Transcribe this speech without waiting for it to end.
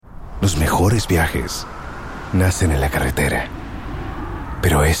Los mejores viajes nacen en la carretera,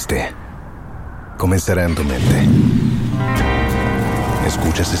 pero comenzará en tu mente.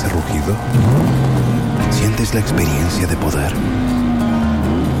 ¿Escuchas ese rugido? ¿Sientes la experiencia de poder?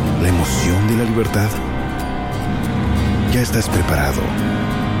 ¿La emoción de la libertad? Ya estás preparado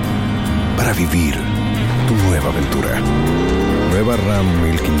para vivir tu nueva aventura. Nueva Ram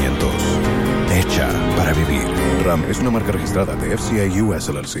 1500, hecha para vivir. Ram es una marca registrada de FCI US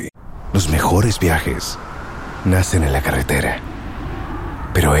LLC. Los mejores viajes nacen en la carretera,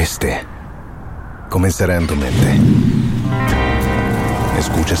 pero comenzará en tu mente.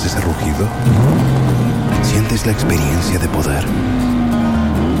 ¿Escuchas ese rugido? ¿Sientes la experiencia de poder?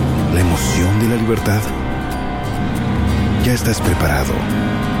 ¿La emoción de la libertad? Ya estás preparado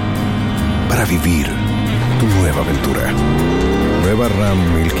para vivir tu nueva aventura. Nueva Ram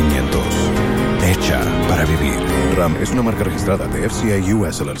 1500, hecha para vivir. Ram es una marca registrada de FCI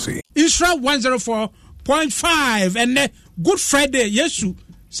US LLC. Isra 104.5 and Good Friday, Yesu.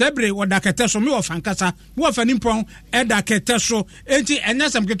 Sebre wadakete so me ofankasa me ofanimpon edakete so enti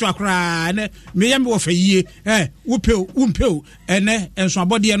enyasam keto akra ne me yam wofa yie wumpeu ene enso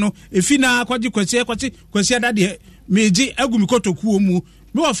abode no efina kwaji kwasi adade meji agumi kotokuo mu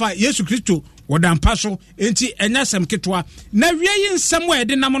me wofa Yesu Kristo wodampa so enti enyasam keto na wiye nsam wa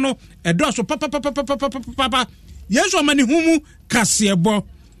ede nam no edo so papa Yesu amani humu Kasiebo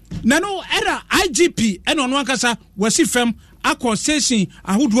na no era IGP ene ono ankasa wasi fam akọ station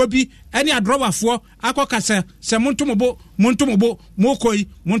ahodo bi ene adrowafo akọ kasa se montomobo mokoi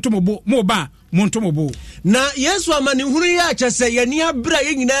montomobo moba montomobo na Yesu amani huru ya chese yani abra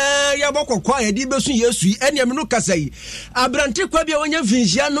ye nyina ya bokokwa ya di besu Yesu ene me no kasa yi abrante kwa bia wonya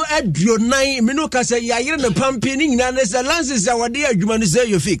finhia no aduonan me no kasa ya yire ne pampe ni nyina ne se lances ya wode adwuma no se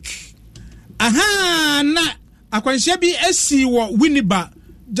yo fake aha na akwanhia bi asi wo Winiba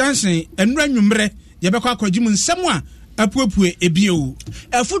Johnson enura nwumre ye bekọ akwajimu nsem a apuapue ebio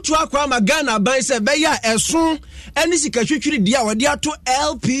efutu akwa magana ban se be ya eson eni sika twetwiri dia wode ato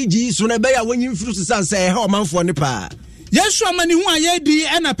LPG so na be ya wonyi mfuru sisan se he omanfo ne pa Yesu amani hu ayedi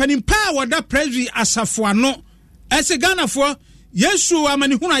ena panimpa woda prezi asafo ano ese Ghana-fo Yesu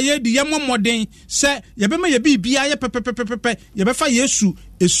amani hu ayedi ye momoden se ye be ma ye bibia ye pepepepepe ye be fa Yesu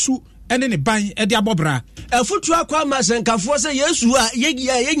esu ene ne ban ede abobra efutu akwa masenkafo se Yesu a ye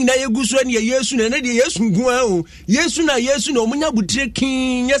nyina yeguso ne Yesu na ne de Yesu nguan o Yesu na omunya butire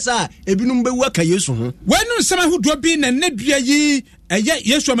kin yesa ebinum bewu aka Yesu ho wenu nsema hodo bi na ne dua yi eye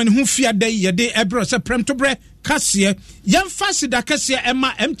Yesu amani hu fiade ye de ebro se premtobre kase yemfa sida kase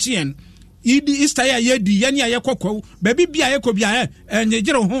ema MTN idi Easter ya yedi yani ayekokwo baby bia ayekobia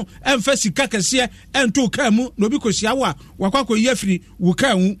enyegire ho emfa sika kase ento kamu no bi kosia wa wakwakọ yefiri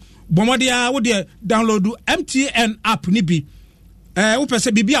wukahu bomodia wo de download MTN app ni bi wo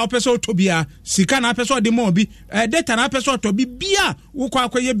pese bibia wo pese otobia sika na pese ode mo bi data na pese otobi bia wo kwa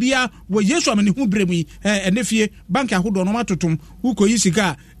akoye bia wo Yesu amani hu bremu enefie bank ahodo no matotom wo koyi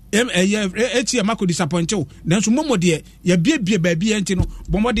sika ATM akọ disappoint o nanso momode ya bie baabi enti no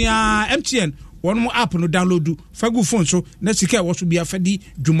bomodia MTN one app no download fagu phone so na sika wo so bia fadi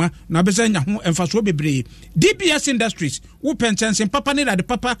dwuma na beza nya ho emfaso bebre DBS Industries wo pentensen papa ne de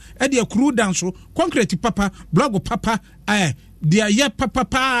papa e de akuru danso concrete papa blog papa dia ya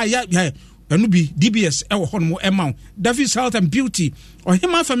papa ya enu bi DBS e wo hono ema Davis Health and Beauty or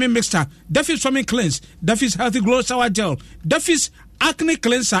hima family mixture Davis family cleanse Davis healthy glow shower gel Davis acne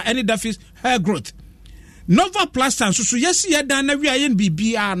cleanser any Davis hair growth Nova Plaster so yes ye dan na wi ayen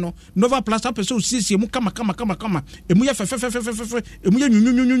bibia no Nova Plaster person sisi mu kama emu ye fe emu ye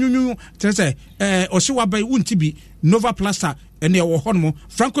nyunyu tese osiwa bai untibi Nova Plaster ene wo hono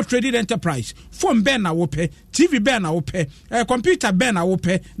Franco Trading Enterprise phone ben na wo pe TV ben na wo pe computer ben na wo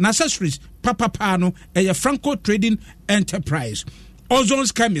pe na accessories papa no Franco Trading Enterprise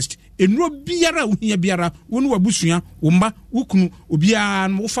Ozon's Chemist enro biara uhia biara wonu wabusua womba wukunu obia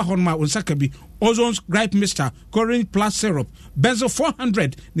no fa hono ma onsaka bi Ozon's Gripe Mixture, Corin Plus Syrup, Benzo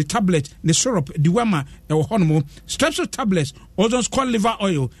 400, the tablet, the syrup, the wema, the honomo, Strepsil tablets, Ozon's corn liver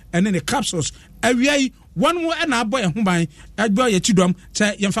oil, and then the capsules. Every one more and a boy and human, a boy at Tudum,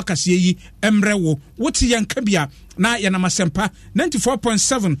 say Yamfakasi, Emrewo, what's young Kabia, na Yanama Sempa,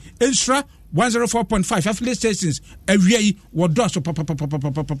 94.7, Instra, 104.5 affiliate stations, every what does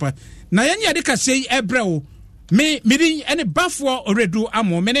papa. Na yanya de ka say Ebreo. Midi any bafo oredu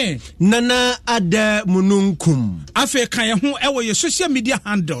amo mene. Nana ada mununkum. Afe kan ye ho ewo ye social media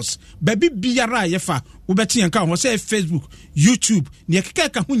handles. Baby biara yefa wobeti yanka ho say Facebook, YouTube, ne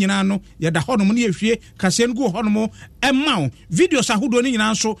keka ho nyina no ye da honom ne yehwie kase ngu honom emma videos ahodo ne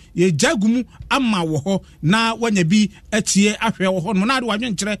nyina so ye jagumu ama wo ho na wanya bi atie ahwe wo honom na de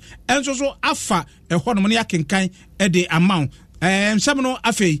wadwenkyere enso so afa e honom ne yakenkan e de ama nsam no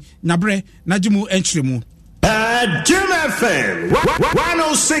afe nyabre na gimu enkyeremu. Adom FM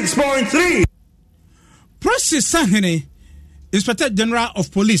 106.3. Process Sahene, Inspector General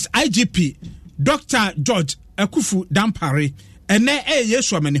of Police IGP Dr. George Akufu Dampare ene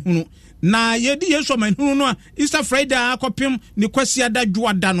Yesu amene na yedi Yesu amene no Easter Friday akopem ne kwasi adadwo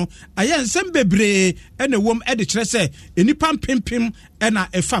ada no aye nsem bebre ene wom e de kire se enipa mpempem ena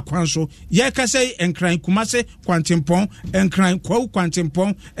efa kwan so ye ka se enkran kumase kwantempon enkran kwawu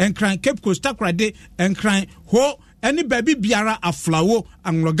kwantempon enkran Cape Coast takrade enkran ho eni baby biara aflawo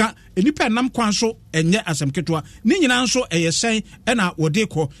anloga enipa nam kwan so enye asemketwa ni nyina nso eyesen ena wode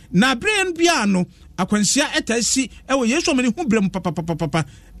kɔ na brain bia no akwansia etasi ewo Yesu amene hu brem papa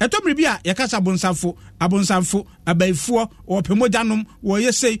etomre bia yakasa abonsanfo abaifuo opemogyanom wo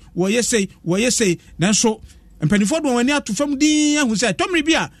yesei nanso mpanifo do wani atofam din ahu se etomre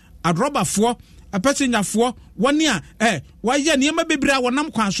bia adrobafo apasenyafo woni a waye niema bebira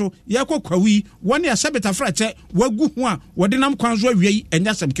wonam kwan so yakokwawi woni a sabeta frache wagu hu a wode nam kwan so awiei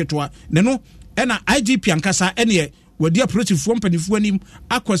enya semketwa ne no ena IGP ankasa ene wadi approachfo mpanifo anim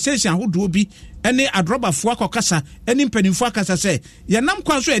akosession ahodo bi ene adrobafo akokasa ene mpanifo akasa se ye nam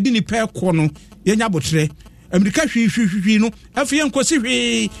kwan so edi ni pe ko no ye nya botre Amerika hwi no afiye nkosi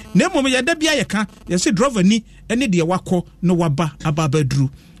hwi na mom ye da bia ye ka ye se driver ni ene de wakɔ no waba ababadru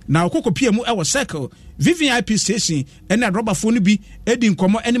na okokopia mu ewo circle VVIP station ene adrobafo no bi edi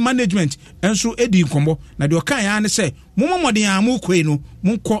nkomo ene management enso edi nkomo na de okan ya ne se momoden a mu koi no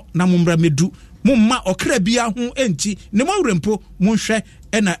monkɔ na mombra medu mumma okra bia ho enti ne mawrempo monhwɛ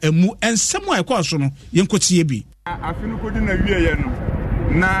ena emu ensem a ekoso no yenkotie bi afinu kodi na wieye no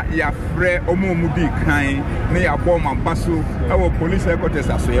na ya frɛ omomudi kan na ya bɔ mabaso ewo police headquarters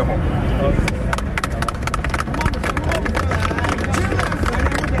asoye ho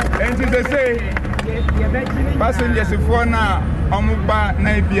enti they say passengers for na omuba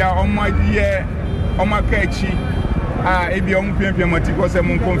na bia omaye omakachi ebi omu piempiem matiko se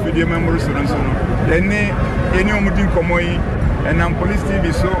mun confidie member so no ene omudi nkomoyi enam police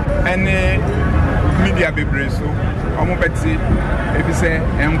TV so ene media bebre so omu beti ebi se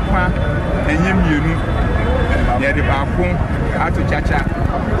enkwa enyemienu ye de baako ato chacha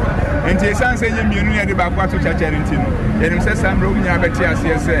enti esanse enyemienu ye de baako ato chacha enti no yenim se samro nya beti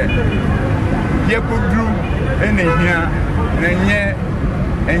ase se ye podru ene hia na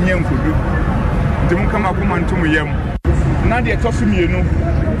enye nkodu ntim kama kuma ntum yam na de tosumienu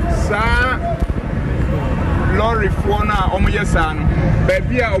saa lorry for na omyesa no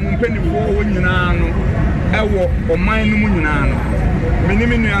baby a omumpanifo wo nyina no ewo oman no mu nyina no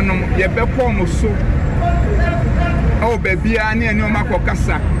menimenu anom ye bekɔ mo so o baby a ne ene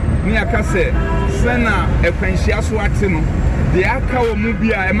omakɔkasa ne akase sena ekwanhia so ate no de aka wo mu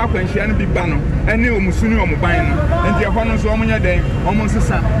bia e makwanhia no bi ba no ene omusuni omuban no enti ehɔ no so omunye den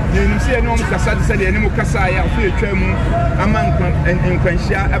omunsesa ne nimse ene omkasa de se de ene mu kasa ya so etwa mu ama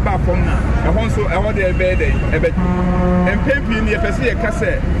nkwanhia eba fom na ehɔ so ehɔ de ebe de ebe empempi ne yefese ye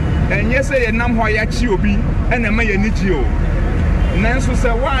kasa enye se ye nam ho ya chi obi ene ma ye nichi o nanso se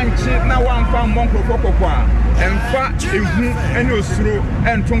wanchi na wanfa mmonkrofo kokko a emfa ehu ene osuro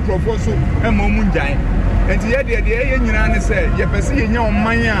entonkrofo so ema omunjan enti ye de ye nyina ne se ye pese ye nya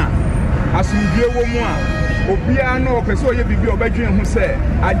oman a asumdue wo mu a obia na opese oye bibi obadwen hu se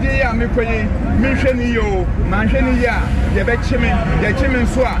ade ya mekoyi menhwe ni yo manhwe ni ya ye be chime ye chime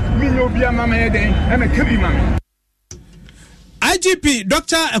nso a minyo obia mama ye den e me kabi mama IGP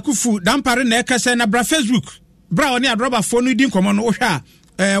Dr. Akufu Dampare na ekase na bra Facebook bra oni adroba fo no din komo no ohwa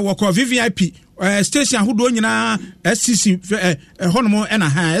woko VVIP station ahodo nyina SCC honomo ena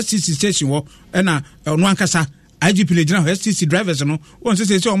ha SCC station wo ena ono ankasa IGP le gina SCC drivers no won se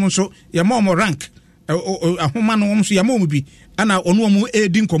se omo so ye mo rank ahoma no omo so ye mo bi ana ono omo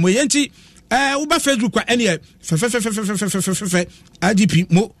din komo yenti wo ba Facebook kwa ene fe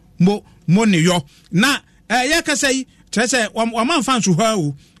IGP mo ne yo na ye kasai trese wa man fan so ha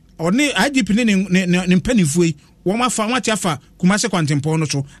o oni IGP ne mpanifo yi wo ma fa wati afa kumase kwantempo no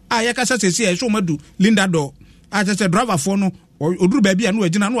so a ye kasa sesi e so madu Linda do a tese driver fo no oduru baabi a no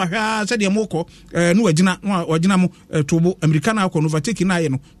agina no ahwa sɛ de mokɔ no agina mo tobo America na akɔ no overtake na ayɛ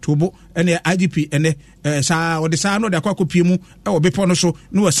no tobo ene IGP ene saa ɔde saa no de akɔ mu bepɔ no so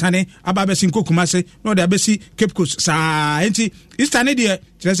no wasane aba bɛsi nkokuma se no de abɛsi Cape Coast saa enti Easter ne de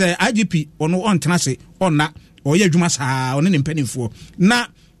kyerɛ sɛ IGP ɔno ɔntena se ɔnna ɔyɛ adwuma saa ɔne ne mpanimfoɔ na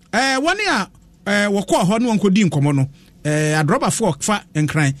wɔne a wɔkɔ hɔ no wɔnkɔdi nkɔmmɔ no adrɔbafoɔ fa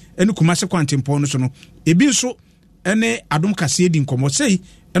nkran ɛne kumase kwantempɔn no so no ebi nso ɛne adom kaseɛ di nkɔmmɔ sei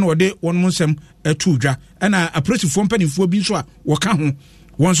ɛna wɔde wɔn mo nsɛm to dwa ɛna apolisifoɔ mpanimfoɔ bi nso a wɔka ho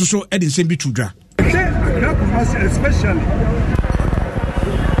wɔn nso so ɛde nsɛm bi to dwa especially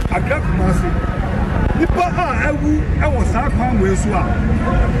Kumase nipa a awu ɛwɔ saa kwan wɔ so a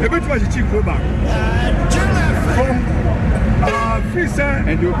ebetuma chichi kuro ba from Fisa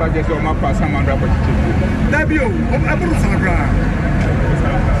and you budget on my pass and Dabio,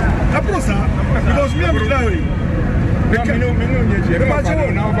 Abrusa, because we have a diary. We can know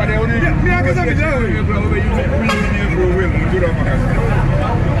now, but I only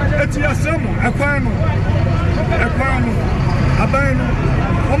it's your sum, a quano, a bino,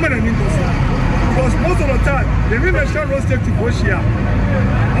 woman and Nichols. Because most of the time, the women shall roast to Boshia.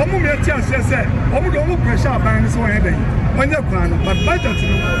 Omumetia says, Omugo pressure buying so heavy. On your plan, but budget,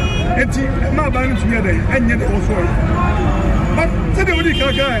 eti ma buying together, and yet also. But said the Woody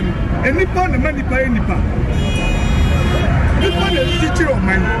Kagan, and Nippon the money pay Nippon. Nippon is teacher of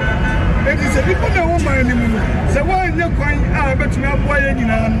mine. And he said, Nippon the woman anymore. So why in your coin, I bet you have why in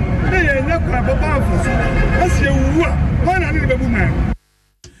an, they are not quite powerful. That's your one and the woman.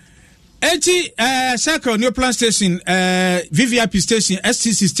 Circle New Plan Station, VVIP Station,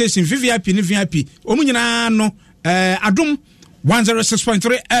 STC Station, VVIP, ni VIP. Omunyina no Adom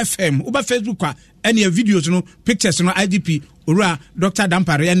 106.3 FM. Uba Facebook any videos no pictures no IGP ora Dr.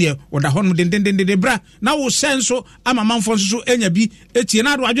 Dampare any oda hon de bra. Na wo senso ama manfo so enya bi etie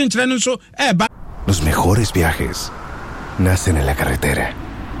na do adwenkyere no so eba. Los mejores viajes nacen en la carretera.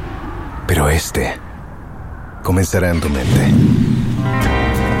 Pero este comenzará en tu mente.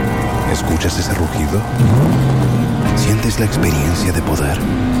 ¿Escuchas ese rugido? ¿Sientes la experiencia de poder?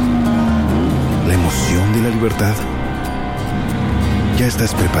 ¿La emoción de la libertad? Ya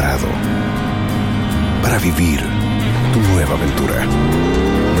estás preparado para vivir tu nueva aventura.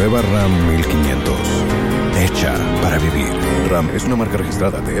 Nueva RAM 1500. Hecha para vivir. RAM es una marca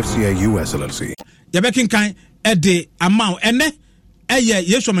registrada de FCI US LLC. Ya bekin kan ede amount ene eye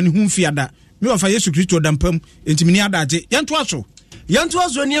Yesu mani hu fiada. Me wa fa Yesu Kristo dampam entimini adaje. Yanto aso. Yanto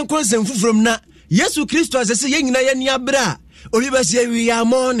aso ne yankonsem fufrom na Yesu Kristo asese yenyina ye ni abra. Obi bese we are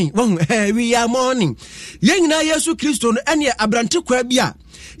morning. We are morning. Yenyina Yesu Kristo no ene abrante kwa bia.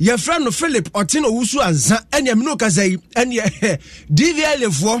 Ye friend no Philip Otino wusu ansa ene me no kazai ene DVL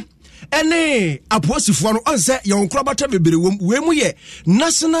lefo ene aposifo no onse ye onkro bata bebere we mu ye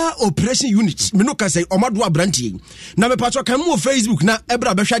National Operation Unit me no kazai omado abrante na me pato kan mu Facebook na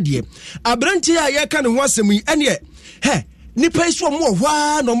ebra behwa de abrante a ye ka ne ho asem yi ene nipa iso mo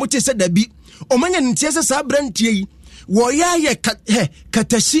hwa na mo te se dabi omanya ntie se sa abrante yi wo ya ye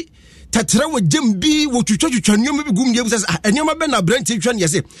katashi tatere wo jembi wo twetwetwa nneoma bi gum ye busa nneoma be na brand twa ne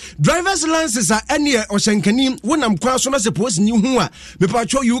yese driver's license a ene ohyankani wonam kwa so na se post ni hu a me pa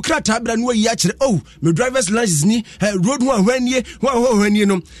twa yu krata bra no yi a kire me driver's license ni road ho ahwanie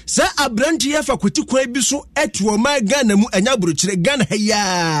no sa abrand ye fa kwoti kwa bi so etuo ma Ghana mu anya burukyire Ghana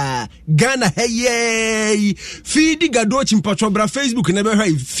heye feed gadochi mpatwa bra Facebook ne be hwa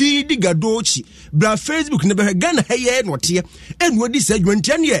feed gadochi bra Facebook ne be hwa Ghana heye no te enu odi sa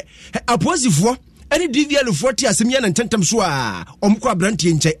dwantia ne aposifo any DVL 40 asem ya na ntentem so a omko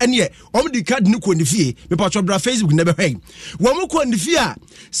abrante nche ene omdi card ni ko nifie me patcho bra Facebook ne be hwai wo ko nifie a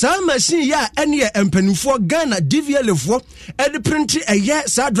sa machine ya ene empanifo Ghana DVL 4 ede print eye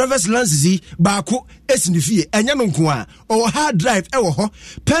sa driver's license baako esinifie enya no nko a o hard drive e wo ho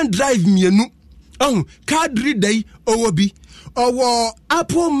pen drive mienu card reader owo bi owo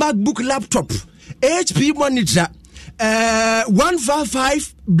Apple MacBook laptop HP monitor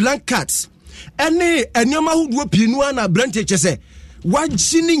 155 blank cards ene enema huduo pinu na branch chese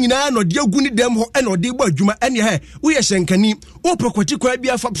wajini nyina no de aguni dem ho ene ode gba adwuma ene wo ye hyenkani wo prokwati kwa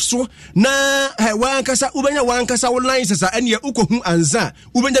bia fa so na wankasa ubenya wankasa wo license ene ukohu anza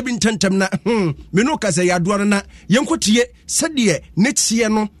ubenya bi ntentem na me no kasa ya dooro na yenkotie sede ne tie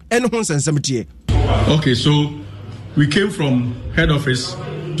no ene ho nsensemtie. Okay, so we came from head office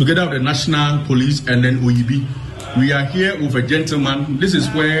together with the National Police and then OEB. We are here with a gentleman. This is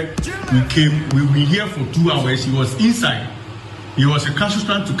where we came. We were here for 2 hours. He was inside. He was a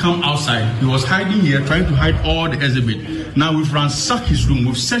recalcitrant to come outside. He was hiding here, trying to hide all the exhibit. Now we've ransacked his room.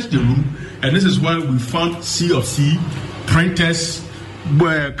 We've searched the room. And this is where we found C of C, printers,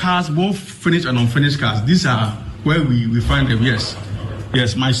 cars, both finished and unfinished cars. These are where we find them.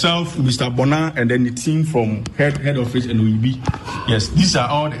 Yes, myself, Mr. Bona, and then the team from head office and OEB. Yes, these are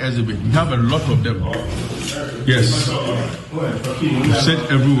all the exhibits. We have a lot of them. Yes, we set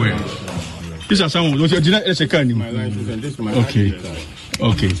everywhere. These are some of those.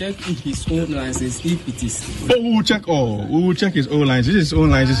 Okay. Check his own license if it is. Oh, we will check all. We will check his own license. His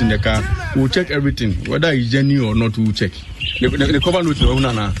own license in the car. We will check everything, whether it's genuine or not. We will check. The cover note.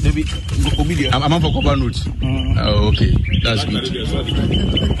 I'm up for cover note. Okay, that's good.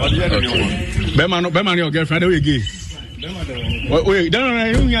 Okay. Beman, your girlfriend, are you gay? Wait, no,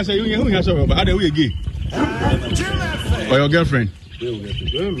 you say, but are you gay? Or your girlfriend?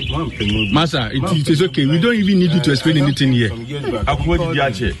 Master, it is okay. We don't even need you to explain anything here.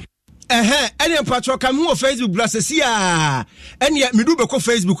 Any patro come who Facebook blast ya. Any me do beko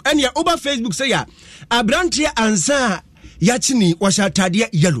Facebook. Any over Facebook say ya. Abrantia ansa yachini washatade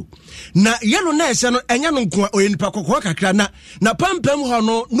yellow. Na yellow na ese no enya no nko oyenipa kokko kakra na pampam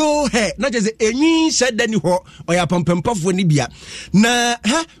ho no he na je se enyi shede ni ho oya pampam pafo ni bia. Na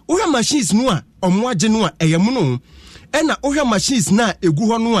wo machines no a omo age no a eyemu no. Ena ohwe machines na egu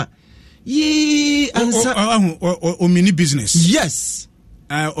ho no a yi ansa o mini business. Yes.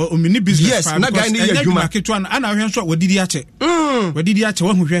 O mini business. Yes, na guy ni adwuma keto an ana ahwe nso wadidi ache. Wadidi ache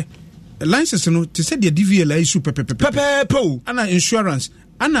wo hwehwe. License no to say the DVL issue pepe. Ana insurance.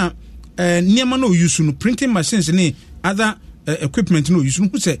 Ana niema no use no printing machines ni other equipment no use no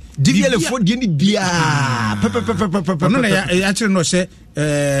who say DVL for the ni bia pepe. No na ya chere no say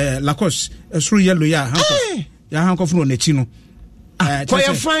Lacoste through yellow ya hanko from na chi no quite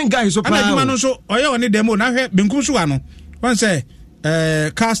a fine guy so pa ana no so oya oni demo na hwe benkum so ano wan say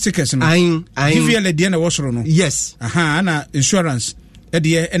car stickers no DVL de na wosoro no yes ana insurance e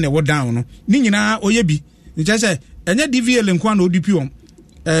de e na wo down no ni nyina oye bi ni say enya DVL nko na odipi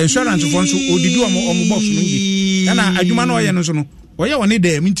insurance for so odidi omo box no bi ana adwuma na oye no so no oya oni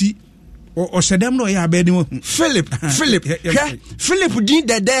dem nti o sedem no ya abedi mo Philip din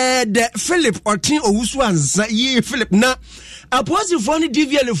de Philip otin owusu ansa ye Philip na aposi for ni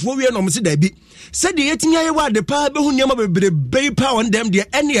DVL for we no mse da bi said the yetimi aye wa de pa be hu niam bebre pa on dem de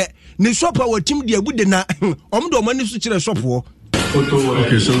ene ni shop a watim de abude na omdo mani su kire shop wo.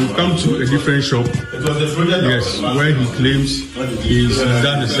 Okay, so we've come to a different shop. Yes, where he claims he's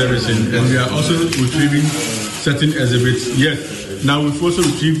done the servicing, and we are also retrieving certain exhibits. Yes, now we've also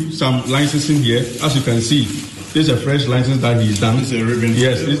retrieved some licensing here, as you can see. This is a fresh license that he's done. This is a ribbon.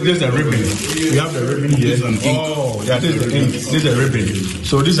 Yes, this is a ribbon. We have the ribbon here. Oh, that is the ink. This is a ribbon.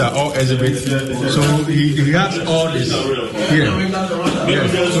 So these are all exhibits. So he has all this here. Yes.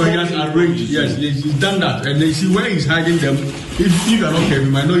 So he has arranged. Yes, he's done that. And they see where he's hiding them. If you cannot care, we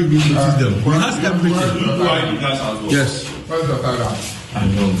might not even notice them. He has everything. Yes.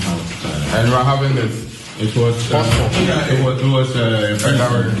 And we are having this. It was job.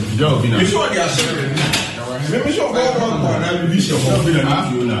 Before they are serving. Let me show you I had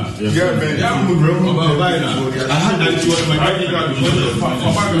that was my ID card.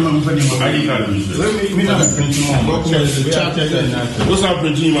 Those are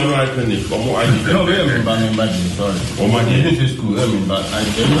printing manual clinic or more ID card. Or my business school, but I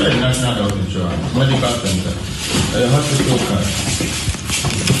did national health insurance, medical center, hospital card.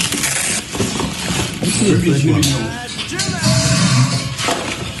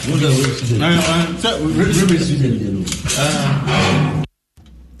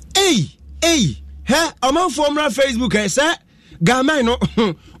 Hey, I'm from Facebook. I said, Gamma, no,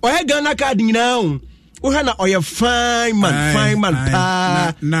 or I gonna card now. Ohana oya fine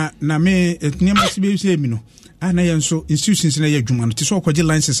man. Na me etniama sibe se mi no. Ana yen so institutions na ye adwuma no ti so okoje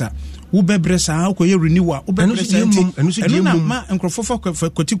licenses a wo bebre sa okoye renewal wo bebre sa enu na ma enkrofofo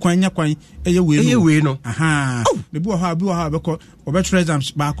kwati kwanya kwan eye we no aha bebu ha beko obetre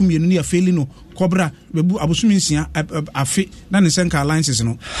exams ba ko mienu ya fail no kobra bebu abosumi nsia afi na ne senka licenses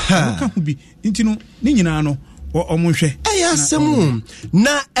no ka hu bi nti no ni nyina no omonhwe eya semu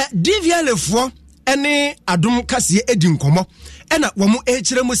na DVL fo ene Adom Kasiebo edi nkomo ena wo mu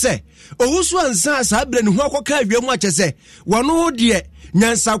ekire mu se owusu ansa sabre ne ho akoka awiam akyese wono de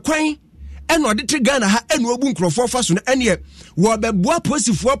nyansa kwan ena odete Ghana ha ena obu nkrofo fa so ene wo beboa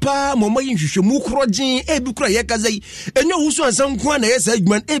posifo pa momoyi nhwehwemu krogin ebi kura ye kazai enyo owusu ansa nko na yesa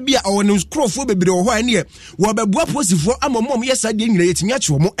adwuma ebia awone nkrofo bebre wo ho ene wo beboa posifo amomom yesa de nyina yetimi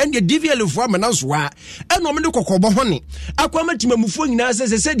akye wo ene DVL fo amana so a ena omde kokobo hone akwamatimamufo nyina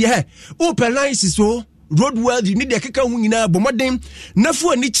se de he open lines so road world ni de keka hu nyina bomoden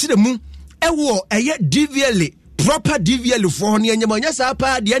nafo ani kire mu ewo eye DVL proper DVL fo ne anyamanya sa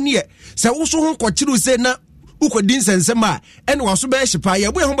pa de ne se wo so ho kokiru se na ukodi nsensem a ene waso be hyepa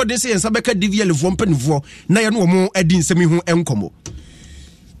ye bo ye homboden se yensa beka DVL fo mpanifo na ye no mo adi nsem hu enkomo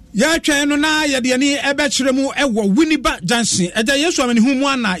ya twa no na ye de ni ebe kire mu ewo Winneba Junction eja Yesu amani hu mu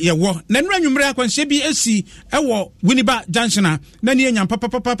ana ye wo na nura nwumre akwanhye bi esi ewo Winneba Junction na ne enya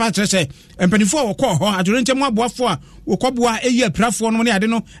papa kire se empanifo wokọ ho adorentem aboafo a wokọboa eyi aprafo no ne ade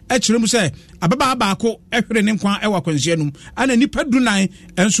no akire mu se ababa baako ehwere ne nkwa ewa akwanhye num ana nipa dunan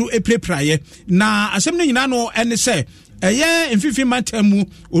enso eprepraye na asem no nyina no ene se eye mfifi matamu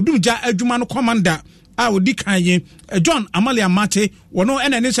odumja adwuma no commander a odi kanye John Amalia Mate wono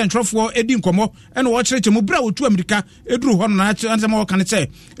ene ne centrofo edi nkomo ene wo kyereke mu bra wotu America eduru ho no na ansema wo kan se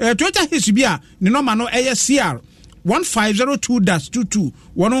Toyota Hiace a ne normal no eye CR 1502-22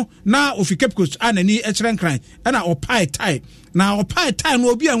 wono na ofi Cape Coast anani ekyere nkran ena opai tai na opai tai no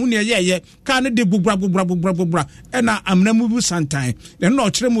obi ahu ne yeye ka ne de gbugbragbragbragbragbrag ena amnamu bu santan den no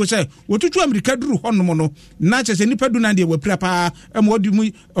kyerɛ mu sɛ wotutu America duru honom no na kyerɛ nipa du na de wapira pa emodi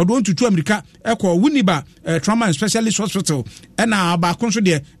mu odo ntutu America ekɔ Winneba trauma and specialist hospital ena ba konso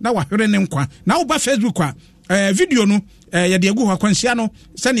de na wahwere ne nkwa na wo ba Facebook a video no ye de egu ho akwansia no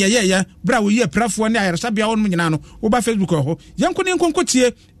se ne ye bra wo yi aprafo ne ayaresabia won nyina no wo ba Facebook ho yenko ne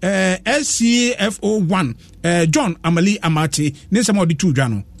nkonkotie SCFO1 John Amali Amate ne nsema odi tu dwa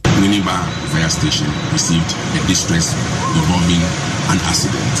no Winneba fire station received a distress involving an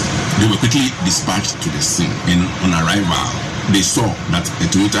accident. They were quickly dispatched to the scene and on arrival they saw that a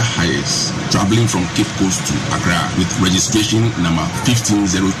Toyota Hiace traveling from Cape Coast to Accra with registration number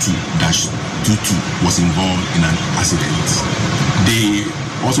 1502-22 was involved in an accident. They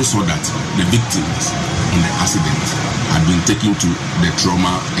also saw that the victims in the accident had been taken to the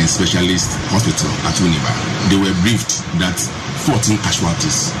trauma and specialist hospital at Winneba. They were briefed that 14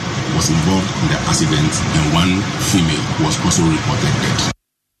 casualties was involved in the accident and one female was also reported dead.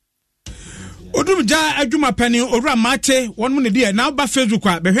 Odumja adwuma pani owura mate won mu ne de na ba Facebook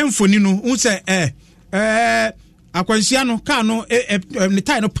a behwe mfoni no hu se akwansia no ka no ne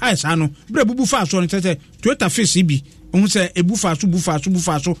tai no pies ano bra bubu fa so no tete Toyota face bi hu se ebu fa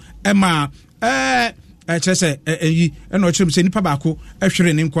so ema kyerese yi ena o kyerem se nipa baako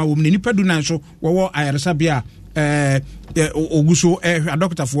ehwere ne nkwa wo mu nipa du nan so wo ayaresabia oguso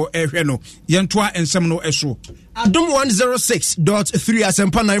adoctorfo ehwe no yentoa ensem no eso Adom 106.3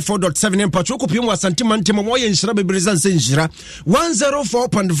 asempa 94.7 mpatwoko piem wasantima ntema mo yenhyira bebreza nsenhyira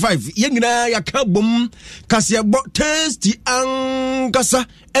 104.5 yengina yakabom Kasiebo tasty angasa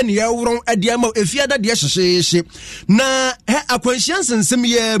ene yewron adiama efiada de hyehye na akwanhia nsensem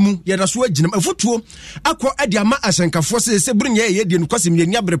ya mu yedaso aginam afutuo akọ adiama asenkafo se burunya ye die nkwasem ye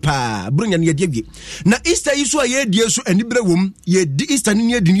nyabre pa burunya ne ye die na Easter yiso a ye die so anibre wom ye di Easter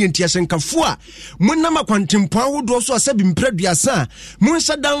ne ye di ne ntia asenkafo a munam akwantempo awodo so asabi mpraduasa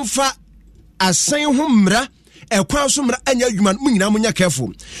munsa damfa asan ho mra ekwa so mra anya adwuma mu nyina munya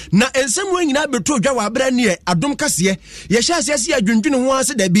careful na ensem wa nyina beto dwa wa abra ne Adom kase ye hye asese adwundwene ho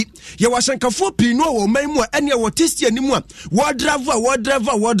ase da bi ye wasankafo pii no wo man mu ene wo testi animu a wo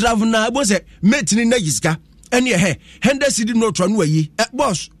drive na bo se metini na yiska ene Henderson did not run away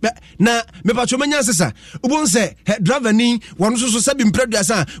boss na me patcho manya sesa ubon se driver ni wonu so sabi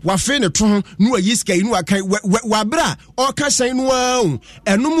mpraduasa wa fe ne to no ayi sika inu akan wa bra o ka san no a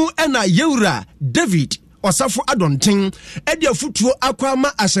enumu ena Yewura David Osafo Adonten edi afutuo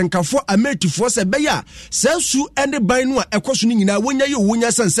akwama asenkafo ametifo se beya sesu ende ban no a ekoso ni nyina wonya ye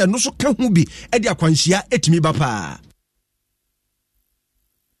wonya sanse no so ka hu bi edi akwanhia etimi bapa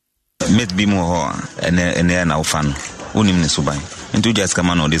met bi mo ho ene na ufano unim ne suban into just come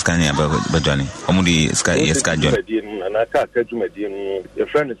on this kind of badani omudi ska john na ka dwumadi no your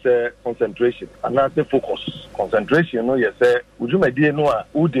friend say concentration and na say focus concentration no yes say dwumadi no a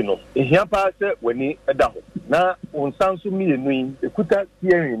udi no ehia pa say wani eda ho na onsanso mienu yi ekuta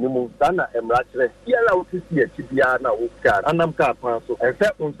hearing ni mu sana emra kire yala wo tisi e tibia na wo ka anam ka pan so e say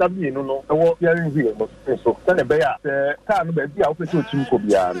onsabi mienu no e wo hearing here no so sana be ya say ka no ba bia wo pese ochim ko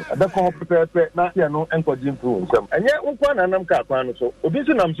bia no ada ko pepepe na ya no enkoji improve nsam enye nkwa na anam ka pan no so obi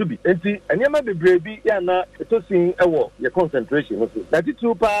so nam so bi enti enye ma bebre bi ya na etosin ewo your concentration no so that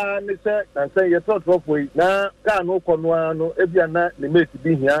itu pa ne say na say your thought for na ka no kono no ebia na ne mate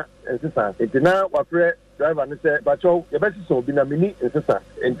bi hia ensisa etina wapre driver ne say bacho ye besi so bi na mini ensisa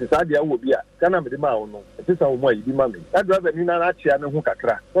entisa dia wo bi a kana me de ma wo no sisa wo mo yi bi ma me na driver ni na na chia ne ho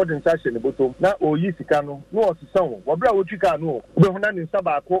kakra no de nsa hye ne botom na oyi sika no no osisa wo wo bra wo twika no be ho na ne nsa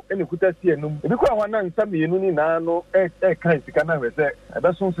baako ene kuta sie num ebi kwa ho na nsa mienu ni na no kan sika na hwese ebe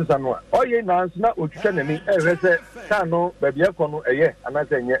so sisa no a oye na nsa na otwika ne ni hwese ka no ba bia ko no eye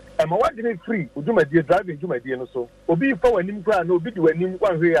anase nye ma wadini free udumadi driving udumadi no so obi fa wanim kwa na obi di wanim kwa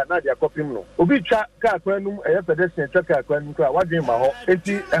hwe ya na dia kopim no obi twa ka akwanum eye pedestrian twa ka akwanum kwa wadin ma ho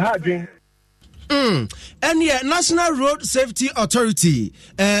enti ha adwin and yeah, National Road Safety Authority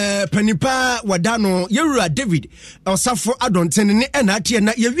panipa wadano yewura David osafo adonten ne enate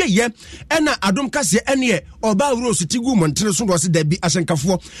na yewie ye ena adom kase ene oba wuro sitigu montene so do da bi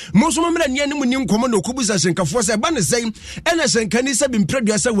asenkafo monso momra ne ne muni nkomo na okubusa asenkafo se ba ne sei ena senkani se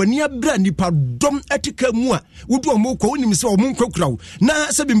bimpredua se wani abra nipa dom etika mu a wudu omo ko wonim se omo nkakurawo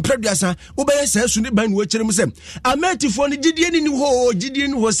na se bimpredua sa obeye se su ne ban wo kire mu se ametifo ne gidie ni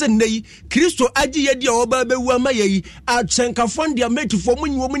ho se nei Kristo aji ye dia oba bewu amayi achenkafo ndia metifo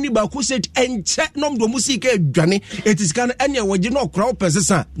munyi mu ni ba ku set enche nom do musika adwane etisika no ene woje no okra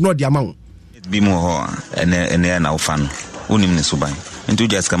opesesa no dia mawo bi mu ho ene na ufan unim ne suban ntu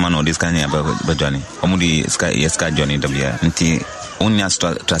just kama no this kan ya badwane omudi ska journey dabia nti unya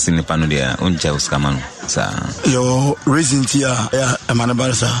trust ni panu dia unja uskamano sa yo reason tia ya amana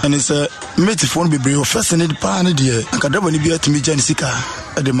barsa and it's a metifo be brave first need pan dia akadaba ni bia timi jani sika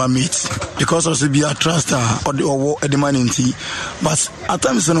the mamit because of the trust or the owo the man nti but at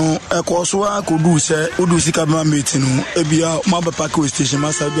times no ekoso akodu se odu sika mamit no ebia maba park station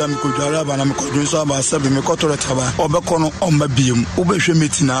masa bia me kodwara ba na me kodun so aba sabe me kotoro taba obeko no omma biem obehwe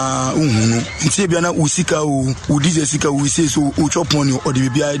meti na unhunu nti ebia na usika o udije sika o ise so o choponi o de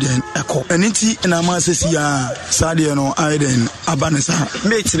bia den eko eniti na ma sesi ya sade no aiden abanesa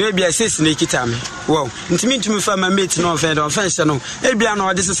mate no ebia sesi na kitame wow ntimi ntumi fa ma mate no fe do offense no ebia no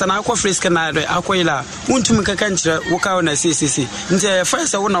ade sesa na akọ frisk na do akoyila untumi kaka nkyere wo ka na sesi nti e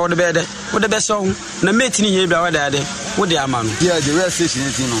first wo na wo de be so na mate ni ye bia wo da ade wo de ama no yeah the rest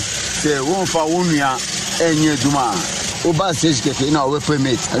station ti no say wo fa wo nua enye duma o ba stage keke na we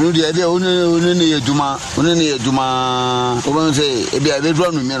permit anu de ebe onu ne yeduma o ba say e bia be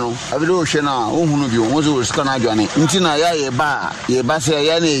drum mi no abi do hwe na o hunu bi o zo sika na adwane nti na ya ye ba say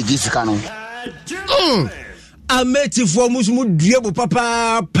ya na eji sika no ametifo musumu duebo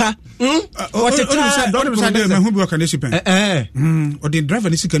papa what a time don't say me hu bi wakane sipen o the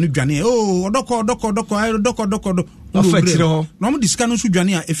driver ni sika no dwane odoko ofetire ho no mo disika no so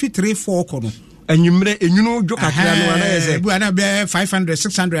dwane a efi 3-4 ko no enyumre enyunu jo kakra no ana yeze bu ana be 500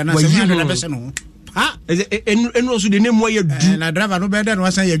 600 ana 700 na bese no ha enu so de ne mo ya du na driver no be de no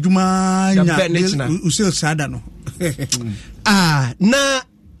asan ya dwuma nya usil sada no na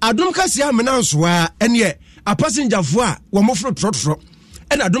adom kase amena nso a ene a passenger fo a wo mofro trotro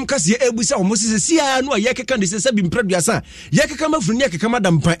ena adom kase ebusa wo mosese sia no ye keka de sese bi mpraduasa ye keka mafuru ne keka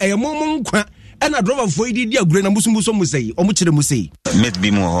madampan eye nkwa ena driver fo idi agure na musumuso musei omo kire musei met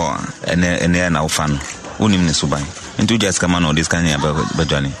bi mu ho ene na ufan unim ne suban ntu just kama no this kan ya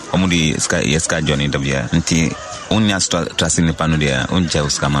badwane omudi ska journey dabia nti unya trust ni panu dia unja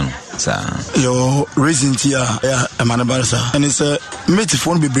uskamano sa yo reason tia ya amana barsa and it's a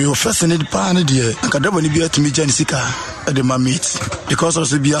metifo be brave first need pan dia akadaba ni bia timi jani sika the mamit because of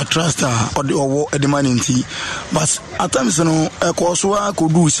the trust or the owo the man nti but at times no ekoso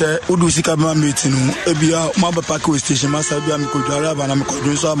akodu se odu sika mamit no ebia maba park station masa bia me kodwara ba na me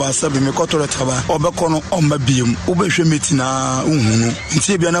kodun so aba sabe me kotoro taba obeko no omma biem obehwe meti na unhunu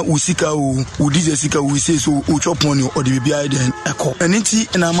nti ebia na usika o udije sika o ise so o choponi o de bia aiden eko eniti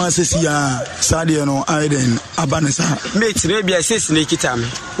na ma sesi ya sade no aiden abanesa mate no ebia sesi na kitame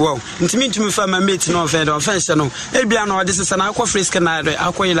wow ntimi ntumi fa ma mate no fe do offense no ebia no ade sesa na akọ frisk na do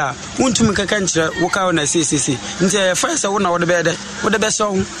akoyila untumi kaka nkyere wo ka na sesi nti e first wo na wo de be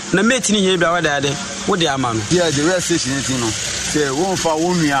so na mate ni ye bia wo da ade wo de ama no yeah the rest station ti no say wo fa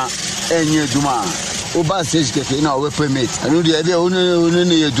wo nua enye duma o ba stage keke na we permit anu de ebe onu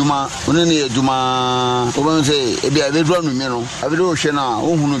ne yeduma o ba say e bia be drum mi no abi do hwe na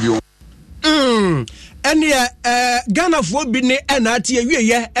o hunu bi ene Ghana fo bi ne enati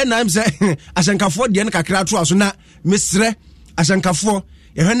awieye enam se asankafo de ne kakra to aso na mesre asankafo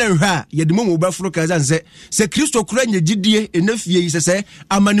ehena hwa yedimo mo ba furo kaza nse se Kristo kura nyegidie enafie yi se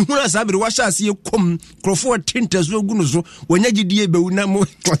amani hu asabere wa hyase ekom krofo tintazo gunu so wonyagidie bewu na mo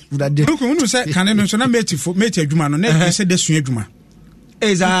dade unu se kane no so na meti adwuma no na se de sua adwuma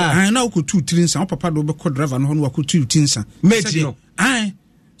eza na ko 2-3 nsa papa do be ko driver no ho ko 2-3 nsa meti no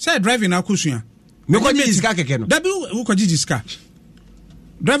say driving na ko sua me ko jiska keke no dabi wo ko jiska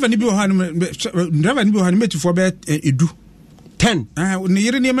driver ni bi wo ha no meti fo be edu 10 ne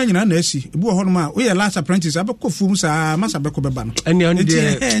yere ne manyina na asi ebu ho no ma we last apprentice abekọ fum sa masa beko beba no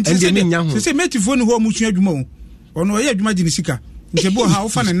ende ne nya ho se metifo ne ho musua adwuma o ono ye adwuma gini sika nke bu ha wo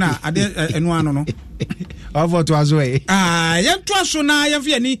fa ne na ade eno ano no ovo to azo ye to aso na ye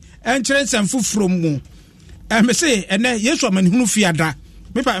fe ni enkere nsem from mu me say ene Yesu amani hunu fiada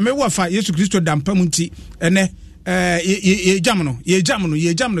me wo fa Yesu Kristo dampa mu nti ene ye jam no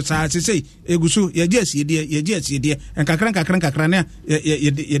sa se eguso ye di asiede enkakran na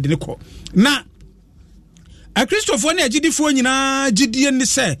ye de ne ko na a Kristofo na agidifo nyina gidie ne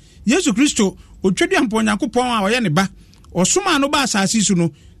se Yesu Kristo otwadu ampa Nyankopon a oye ne ba osoma no ba asase su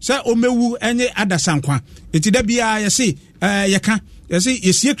no se omewu enye adasankwa enti da bia ye se ye ka ye se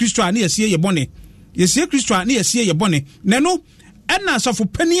yesie Kristo a na yesie ye bone yesie Kristo a na yesie ye bone ne no ena asafo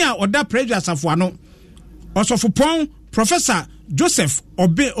pani a oda pressure asafo ano osofopon Professor Joseph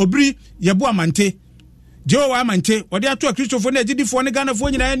Obri Yebo Amante Joe Amante odi ato a Kristofo na agidifo ne Ghana fo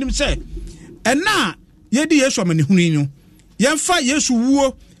nyina anim se ena yedi Yesu amani hunu nyu yemfa Yesu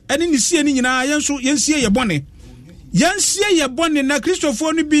wuo ene ni sie ni nyina yensie ye bone na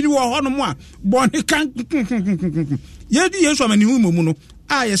Kristofo no bi ni wo ho no mo a bone kan yedi Yesu amani hunu mu no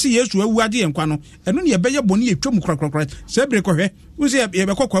yesi Yesu awu ade yenkwa no eno ne ye beye bone ye twam krakrakra se bre kohwe uzi ye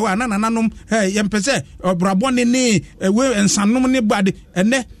be kokwa wa nananom ye mpese obrabone ne we ensanom ne bade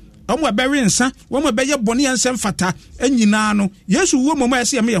ene omo be we nsa wo mo beye bone ye nsem fata anyina no Yesu wo mo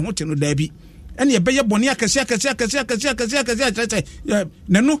yesi ye me ho te no dabi ene ye beye bone akase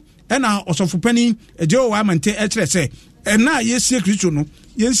neno ena osofopani ejo wa amante ekire se ena yesi Kristo no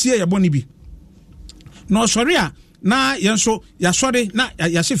yensie ye bone bi no sorry a na yenso ya sori na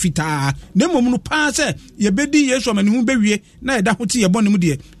ya se fita na mom no pa se ye bedi Yesu amani hu bewie na eda ho ti ye bonu mu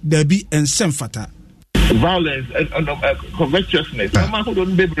de dabi ensem fata violence and covetousness. No man who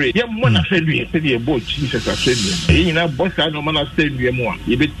don't be brave. You wanna say we say the boy Jesus are saying. You know, boss I no man say we more.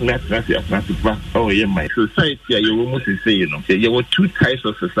 You bet me at oh yeah, my society you almost say you know. There were two types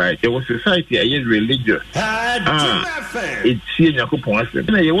of society. There was society and religious. It's here you could point them.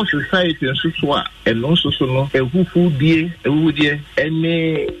 There was society and so and also so no. Who die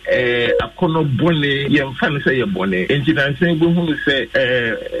any akono bone. You fan say your bone. Engineer saying who say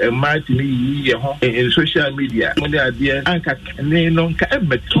mighty me in social media when they are there anka no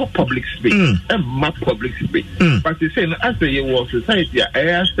nka top public space map public space but they say as the war society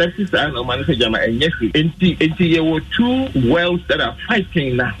statistics and man say jama enyefi enti ye were two worlds that are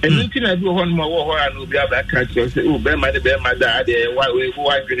fighting now and nothing I do one more war and be able to catch say oh be my dad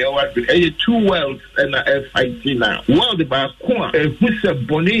why two worlds and fighting now world ba ko who's a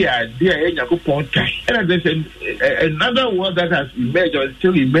bonia there Yakupon and there's another world that has emerged or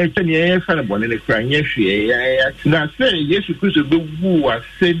still emerging here for bonia crying na say Yesu Kristo be wu a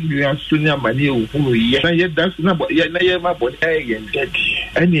send you asunya mani ohunu ye na ye that's na ye ma boni ye dead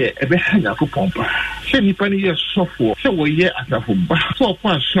ene e be hanya ko pompa se ni pani ye sofo se wo ye asafo ba so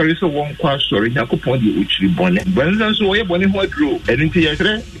kwa sorry so won kwa sorry Yakupon de ochiri boni banza so wo ye boni ho adro enti ye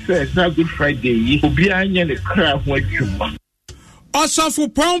tre say Good Friday yi obi anya ne kra ho adwuma Osofo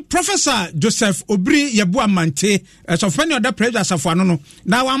Pon Professor Joseph Obri Yebo Amante sofani oda president asafo ano no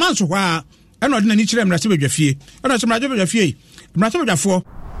na wa manso hwa Los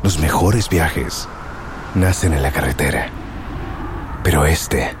mejores viajes nacen en la carretera, pero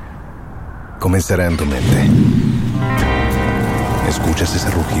este comenzará en tu mente. ¿Escuchas ese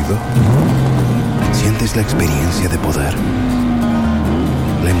rugido? ¿Sientes la experiencia de poder?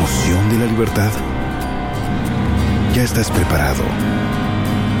 ¿La emoción de la libertad? Ya estás preparado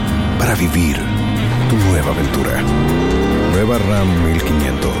para vivir tu nueva aventura. Nueva RAM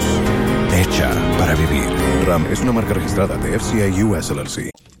 1500. Hecha para vivir. RAM es una marca registrada de FCI US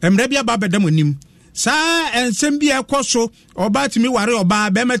LLC. Emrebia baba damonim. Sa ensembia ekoso oba timi ware oba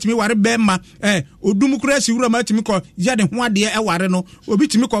be matimi ware be ma odum kura si wura matimi ko yade ho ade e ware no obi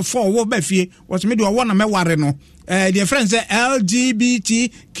timi ko fo wo ba fie wotimi de wo na me ware no the friends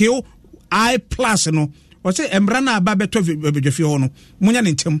LGBTQI+ no wose emra na aba beto bedwafie ho no munya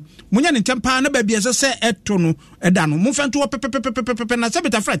ne ntem pa na ba bia se eto no eda no mumfanto wo pepepepepe na se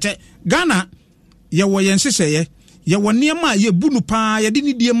beta frate Ghana ye wo yen seseye ye wo niema ye bunu pa ye di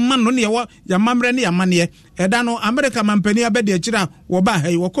ni die man no ne ye wo ya mamre ne ya mane eda no America mampani abede akira wo ba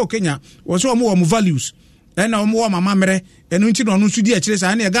hai wo ko Kenya wo so wo mo values ena wo mo mamre enu nti no nso di akire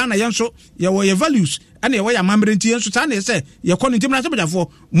sa na Ghana ye nso ye wo ye values ana ye wo ya mamre nti nso sa na se ye ko ntim na se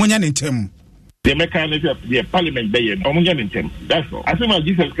bedafo munya ne ntem. The mechanism of the parliament bay and Omunyanim. That's all. As soon as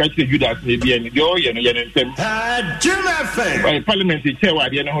Jesus Christ Judas may be and go and parliament is chair, I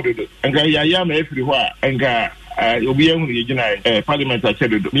don't know how to do. And Gayam everywhere and obi ehun ye gina parliament a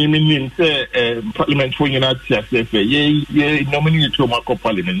chedo me nim say parliament for nyina tia say ye nominate to my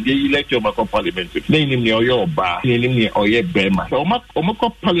parliament ye elect to my parliament ne nim ne oyo oba ne nim ne oye bema so o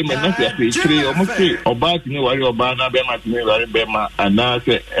parliament na say three o mo say oba ti ne wari oba na bema ti ne wari bema ana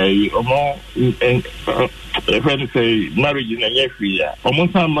say omo friend say marriage na ye free ya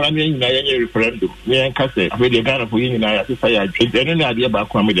omo san mara ne nyina ye referendum ne enka say we dey Ghana for nyina ya say ya eno na ade ba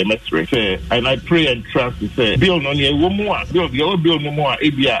kwa me the mestre say and I pray and trust say bill no ne wo mu a bill no mu a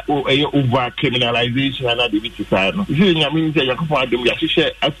ebia over criminalization and the bit side no say nyame say yakofo adom ya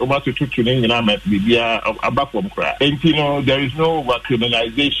hihye asomato tutu ne nyina ma bibia abafom kra enti there is no over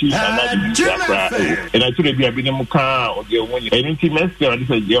criminalization and the bit side and I told you be ne muka o de woni enti mestre ade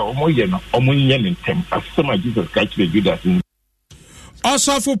say ye omo ye no omo nye ne ntem asema Jesus catch the Judas.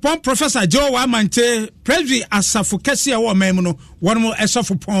 Also for Professor Joe Amante, Presby Asafo Kasiya wo memu no, one more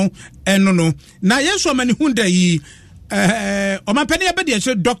Asafo pon no. Na yeso mani hunda yi omanpani abedi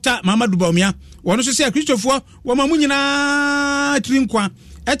so Dr. Mamadou Bawumia, wono so say Christopher wo mamu nyina trinkwa,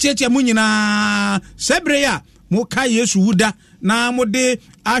 eche mu nyina sebre ya mo ka Yesu wuda na mo de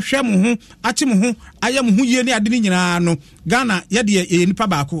ahwe mo ho, ate mo ho, aye mo ho ye ne ade ni nyina no. Ghana ye de ye nipa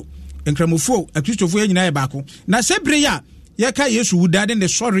baako, enkramofo Christopher ye nyina ye baako. Na sebre ya yaka Yesu wudade ne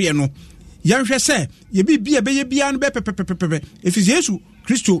sɔre no yanhwɛ sɛ ye bibia beye bia no pepepepepe efisi Yesu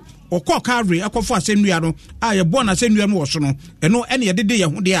Kristo okɔ Calvary akɔfo asennua no a ye bɔ na asennua no wɔ so no ɛno ɛne ye dede ye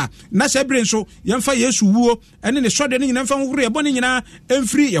ho de a na sɛ bre nso yɛmfa Yesu wuo ɛne ne sɔde ne nyina mfa ho horo ye bɔ ne nyina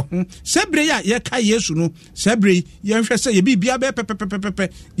emfiri ye ho sɛ bre ya yɛka Yesu no sɛ bre yɛhwɛ sɛ ye bibia pepepepepe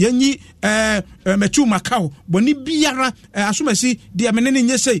yanyi matu makao bɔni biara asomasi de menene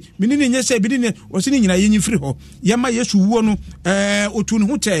nyesei bi ne osini nyina yenyi firi hɔ yɛma Yesu wuo no otu ne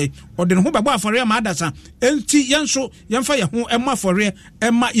ho tɛe ɔde ne ho bɛbɔ afɔre ma adasa enti yɛnso yɛmfa ye ho ɛma afɔre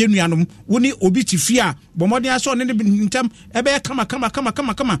ɛma yenuanom woni obi ti fia bɔmɔden aso ne ntam ɛbɛyɛ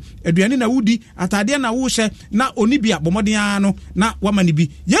kama aduane na wudi atade na wo hyɛ na oni bia bɔmɔden no na wama ne bi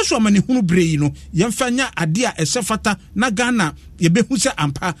Yesu amane hunu brei no yɛmfa nya ade a ɛsɛ fata na Ghana yɛbɛhu sɛ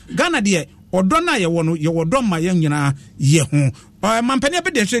ampa Ghana de ɔdɔ na yɛwɔ no yɛwɔ dɔ ma yɛn nyina yɛ ho mampani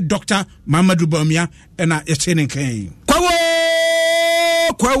abɛde sɛ Dr. Mamadou Bawumia ɛna yɛsɛ ne nkan kwawo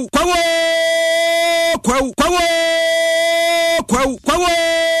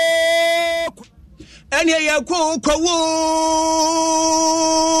ene ya kwawo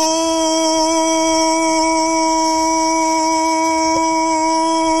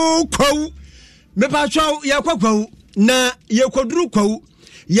me pa chaw ya kwawo na ye koduru kwawo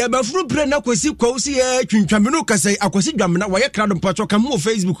ye bafuru pre na kwesi kwawo si ye twintwame no kasai akwesi dwamna wa ye krado mpacho kam mo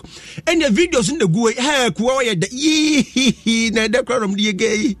Facebook ene videos ne guwe ha kuwa ye da yi na da krado m ye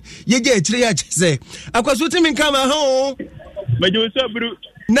ge etire ya chese akwaso timi nkama ho majo so bru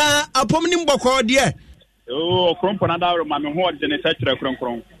na apomni mboko de krompo na da ma me ho de ne sachira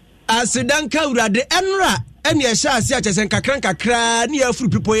kronkron asidanka urade enra ene ye sha ase achese nkakra ne afuru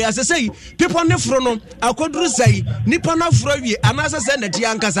pipo ya sesei pipo ne furo no akoduru sai nipa na furo wie anasa se na ti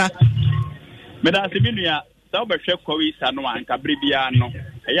ankasa meda seminua sa obehwe kowi sa no anka brebia no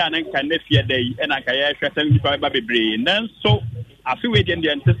eya na nka na fie dai ena ka ye hwese nipa ba bebre nanso afiwe de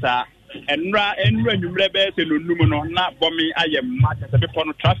ntesa enra nwumre be se nonum no na bomi aye ma se pipo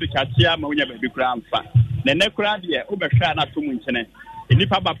no traffic atia ma wonya ba bi kura amfa na ne kura de obehwe na to mu nkyene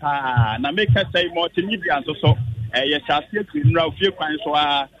nipa bapa na make say multimedia so ye chase nra ofie kwan so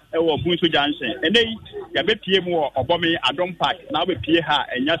a ewo bunso junction enei ya bepie mu obomi Adom Park na obepie ha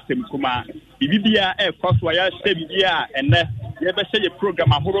enya stem kuma bibibia ekoso ya sebibia enne ye be ye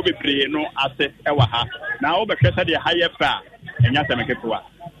program ahoro bebre no ase ewa ha na obehwese de ha ye fa enya semeketoa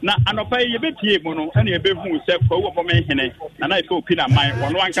na anopa ye bepie mu no ene ye behu se ko obomi hene na ife opina man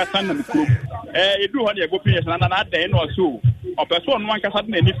wono ankasa na mkrum edu ho de egopie na na den no so opeso no ankasa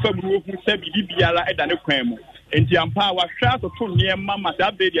na ni fam no hu se bibiara eda ne kwan mu enti ampa wa hwa to niema ma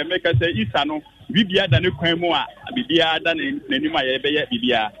sa be de make say isa no bibia da ne kwan mu a bibia da n'anim a ye be ye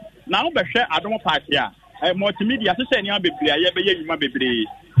bibia na wo be hwe Adom Park a multimedia se se ni abebria ye be ye nyuma bebre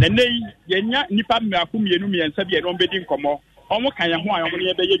na nei ye nya nipa mmeako mienu miensa bi e no be di nkomo omo kan ye ho a omo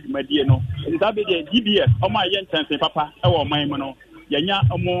ye be ye dwumadie no nta be de GBS omo aye ntense papa e wo man mu no ye nya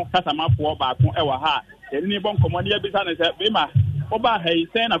omo kasamafo baako e wa ha ni bon nkomo ne ye bisa ne se be ma oba hai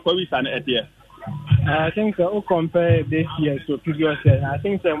sen na kwa wisa na ede. I think we compare this year to previous year. I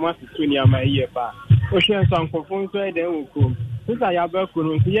think the most senior my year pa. O share some confirm so e den ko. Since I have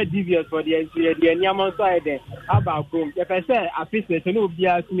kunu so ye devious for the nyama so e den aba kom. Ye pe say afise se no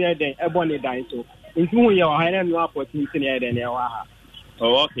bia senior den e bone dan so. Nti hu ye o ha na no opportunity ne den e wa ha.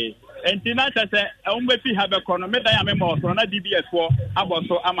 Oh okay. and Tinata said, I won't be have a corner, made I am a more from a DBS for about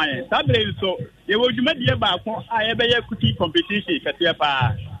so am I. Saturday, so you will do me about I ever cookie competition,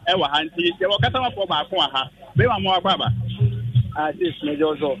 Kasiapa, Ewa Hanti, they were cut up for my Quaha, they were more Baba. This major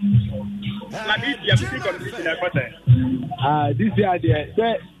also. This year,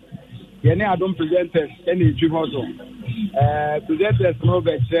 the Adom presenters, any dream also. Presenters, no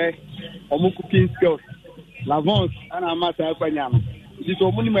better, or cooking skills. Lavons, and a matter of Panyam. It is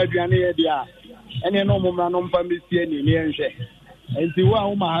only my Diana, and no moment, no family, any near and the one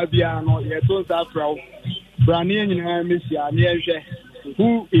whom I have been, or your sons are proud. Branian and her Miss Near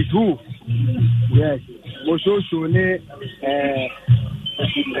who is who? Yes, Mosho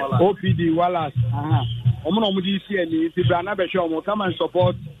OPD Wallace. Omonomudi CNE, the Brana Besho will come and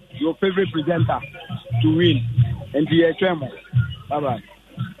support your favorite presenter to win. And the HM. Bye bye.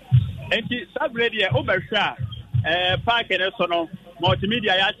 And the sub-radio Obersha, Park and Sono,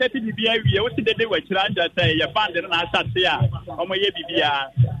 multimedia, I said to be a what did they were trying to say, a band and I sat here, or my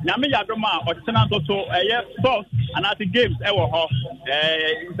BBA. Namia Doma, or Senato, a year source, and at the games,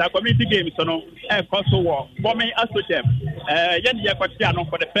 the community games, no, Kosovo war, bombing associate, Yendia Cotiano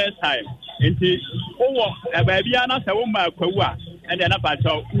for the first time. And the Babiana, a woman, Kawa, and then up at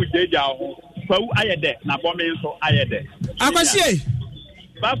who did y'all, so I had that, now bombing, so I had that. Abasi.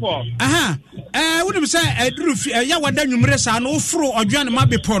 Wouldn't say a roof, a Yawadan Numresa, no fro or John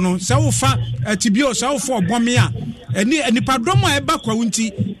Mabipono, so far a Tibio, so for Bomia, and the Padroma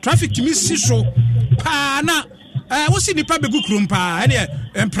Bakwaunti, traffic to Miss Siso, Pana. What's in the public book room, pa,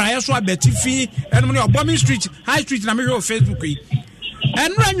 and prior swap, Betty Fee, and when you're bombing street, High Street, and I'm your Facebook.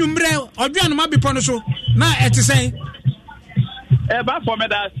 And run you mbrel or John Mabipono, so now at the same. Back for me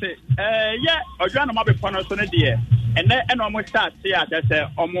that say, yeah, or John Mabipono, so dear. And then almost start here, that's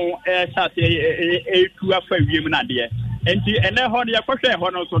almost start a 2 hour women idea. And then honey, a question,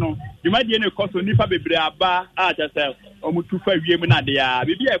 Honosono, you might be in a cost of Nipa Bibra, yourself, almost 2 women idea.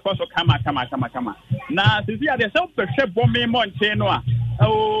 Maybe a cost of Kama. Now, since you are the self percep bombing Montano,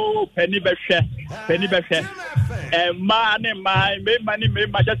 oh, Penny Beshe, and my money,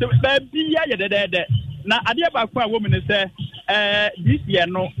 just baby, now, I dear about a woman is this year,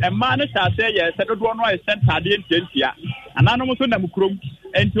 no, a man shall say, yes, I don't want to send Tadian Gentia, and I know Namukrum,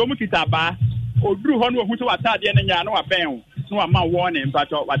 and Tomukitaba, or Drew Honor, who are Tadian and Yano are bound, no amount warning, but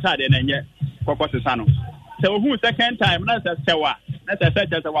what Tadian and yet, Coposano. So, who second time, that's a sewa, that's a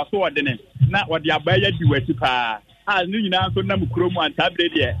such as I was so ordinary, not what the Abaya do to pa. I knew now to Namukrum and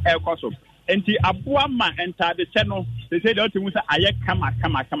Tablet, air costume. And the Abuama entered the channel. They said, "Oh, I come." I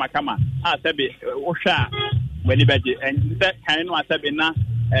said, "Osha, when you bet and that kind of Sabina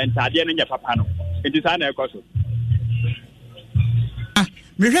and Tadian and Yapapano." It is an air costume.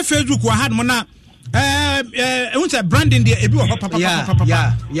 Me Facebook had Mona. What's a branding the Ebu Papa?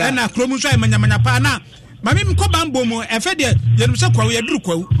 Yeah. And a chromosa Manapana. Mammy Cobambo, a fed Yerusa, we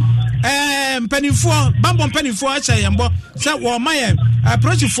drew. Penny for Bambon Penny for say and so my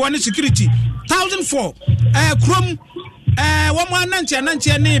approach for any security 1,004 Chrome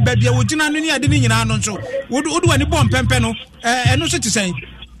 190 baby would not any didn't so would do any bomb pempeno and no such saying.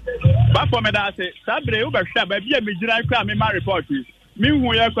 But for me, that say Sabre Uber Shab, be a midday crime in my report.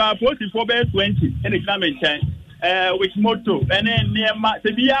 Meanwhile, I posted for 20 and examination with motto and then near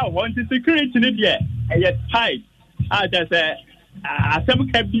Sevilla wanted security in the air and yet tight. I just say.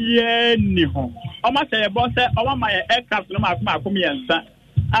 Asem ka bie ni ho o ma say boss o ma aircraft no ma come yansa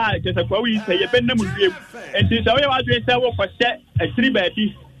just kwa we say ye benam wiem enti say we wa dwe say wo kwose atiri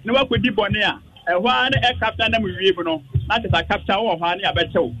baadi ne wa kodi bone a ho an aircraft na mu wiem no na just capture wo ho an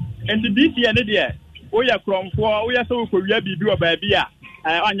abetew enti this year ne de o ya kromfo o ya so ko wia bibi o baabi a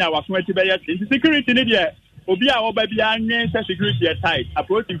anya waso ati be ye enti security ne de obi a wo baabi anwen security tight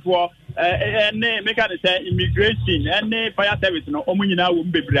approaching for and make it say immigration and fire service no omunyina wo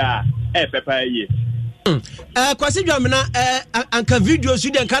mbebra papa ye kwasi dwamena anka video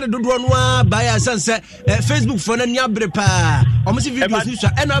su de kan dodo no a baya sanse Facebook for na nia bre pa omo si video su so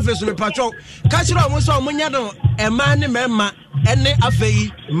na afeso me patcho ka chiro omo so omo nya no ema ne mema ene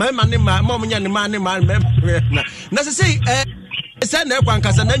afei mema ne ma omo nya ne ma ne ma na se sei se na kwa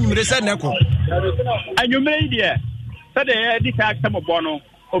nkasa na nyumire se na ko anyumire die se de di ka akamo bono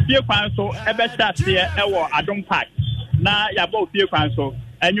Opie kwan so ebe start here ewo Adom Park na yaba opie kwan so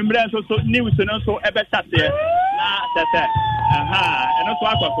enwumre so news no so ebe start here na tete eno so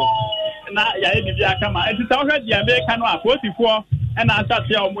akwaso na ya ebibi aka ma enti ta ohwe dia me ka no aposifo na start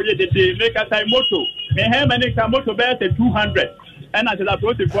here omoye dede make a moto me he many ka moto be 200 na tete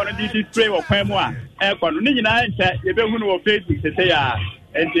aposifo no di spray wo kwan mu a e kwa no ni nyina nche ye be hu no Facebook tete ya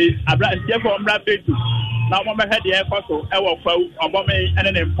and the Abra from Rabbit. Now, my head the airport, I will follow Obama and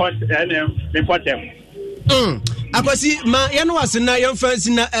an important. Akwasi ma yano asena yan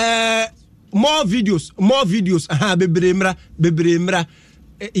fancy na more videos aha bebremra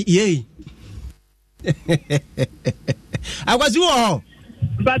yey akwasi wo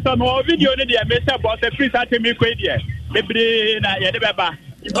but more video ne dey make about the free start me ko dey bebre na ye de beba.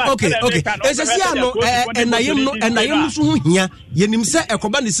 Okay. Esesi ano enayem so ho hia yenim se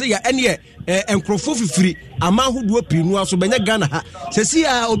ekoba ne se ya ene enkrofo fifiri ama hodo pinu aso benya Ghana ha sesi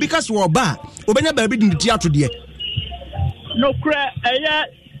a obi ka so oba obenya ba bi de tiato de no kra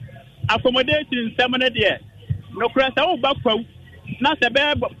accommodating semene de no kra sa wo ba kwa na se be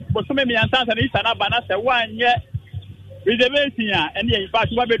bosome mi ansa na isa na ba na se wanye reservation a ene in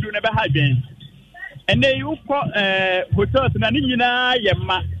fact wa bedu ne be ha dwen ene you ko hotels na ni nyina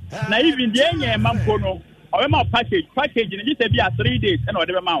yema na even de enye mampo no o ma package ni just be 3 days and o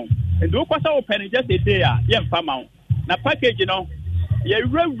de be ma wo and do ko sa o pen just a day a ye mfa ma wo na package no ye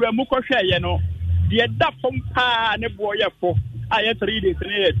wura mu ko hwe ye no de da fom pa ne bo ye fo a ye 3 days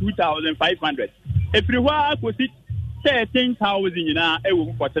ne 2500 everywhere ko sit 13,000 na e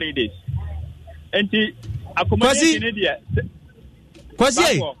wo for 3 days enti accommodation ne dia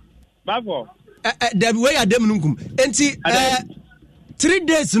kwasi bafo the way Adom nkum enti 3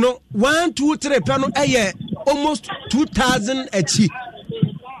 days no 1 2 3 pano almost 2,000 echi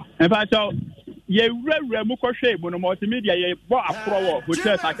en fact ye wura mu ko hwe mu no multimedia ye bo afro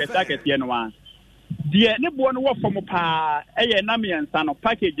hotel package ye no wa de ne bo no wo fom pa na me ensa no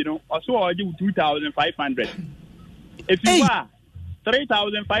package no oso o je 2,500 if you are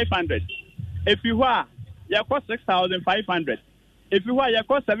 3,500 if you are you cost 6,500 if you are you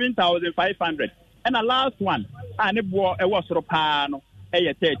cost 7,500 and the last one ne bo e wo soro pa no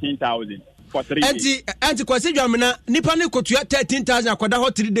 13,000 for 3 days anti kwasi dwamena nipa ne kotua 13,000 akoda ho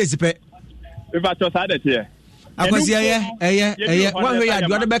 3 days pe if I just had it here akwasi wa hwe ya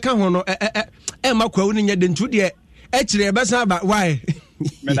de beka ho no ma kwawu ne nya de ntu de e kire e besa ba why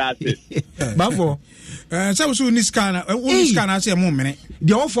me that's it bafo so so ni scanner say mo mene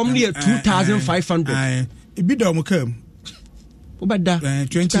de o form ne 2,500 ibi do mo kam obada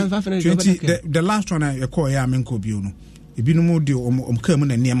 20 the last one I call ya men ko bi no ibi no mo de o kam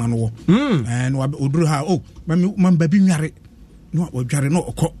na niam no wo and oduru ha man ba bi nware no odware no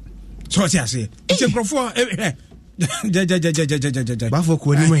okọ so ti ase nche krofo bafo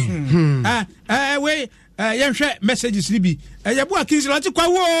ko ni men we yenhwe messages libi yebo akinzilo ati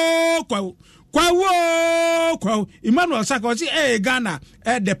kwawo Emmanuel Saka o say Ghana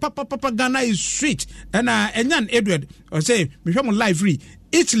the papa Ghana is sweet and enyan Edward o say me hwe mo live free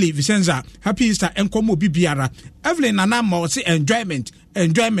Italy Vicenza happy Easter enkomo bibiara Evelyn Nana o say enjoyment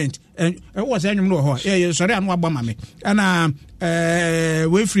and was anyum no ho sorry anu agba mame and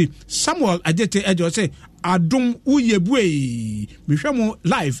we free Samuel Ajete Ejo say Adom uyebue me hwe mo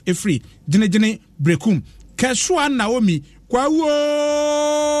live free gene brekum Kesua Naomi kwawo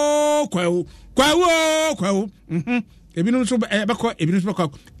ebinum so beko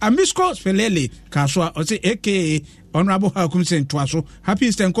Amisco Spelele Kasua o say aka honorable Hakumsen Twaso happy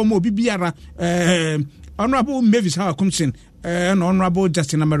Easter nkomo bibiara honorable Mavis Hakumsen and honorable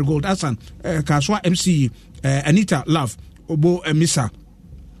Justin Marigold Asan Kasua MC Anita Love obo Misa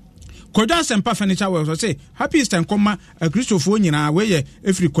Kojo Asempa Furniture Works say happy Easter nkoma Christopher nyina we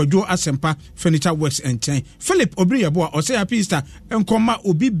efri Kojo Asempa Furniture Works enten Philip Obriyebo o say happy Easter nkoma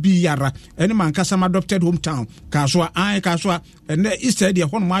obi biara ene man kasama adopted hometown kaswa ene Easter de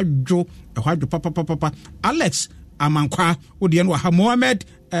hono adwo papa Alex Amankwa odi no ha Mohammed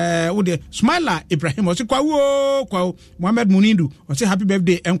odi Smiler Ibrahim o say kwawo Mohammed Munindu o say happy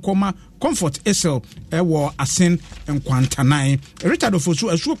birthday nkoma Comfort Esel wo asen nkwantanan Richard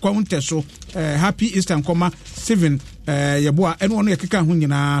Ofosu asu kwa unteso happy Easter nkoma 7 yeboa eno ono yakeka ho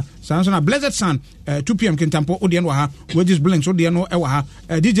nyina sanso na Blessed Sun 2 pm kintampo odi no ha Wages Blinks odi no e wa ha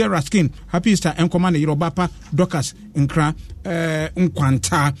DJ Raskin happy Easter nkoma na Yoruba pa Docas nkra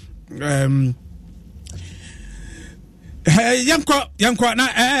nkwanta yanko na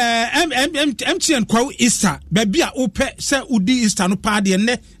MTN kwa Easter baby a ope se udi Easter no pa de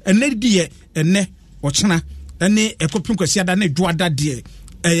ene die ene ochena ene ekopim kwasi ada na dwoada de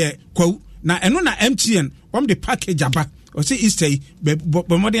kwa na eno na MTN wam the package aba o say Easter be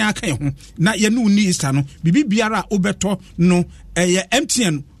modern aka ho na ye no ni Easter no bibi biara obeto no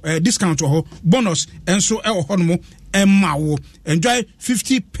MTN discount ho bonus enso e ho no mo Emma wo enjoy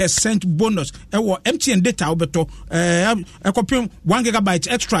 50% bonus ewo MTN data obeto ekopim 1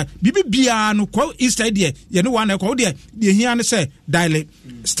 gigabyte extra bibi bia no kwa Easter dia ye no one kwa dia de hia ne say dial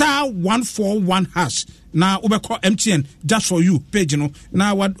star 141 hash na ubeko MTN just for you page no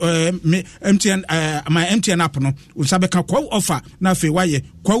na what MTN my MTN app no usabeka kwa offer na fe waye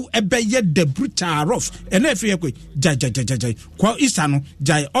kwa ebeye de brutal off ena fe ekwe jai kwa Easter no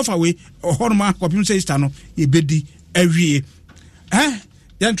jai offer we horma kwa pim say Easter no ebedi awie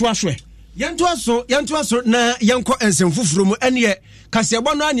yanto aso na yanko ensemfufuro mu ene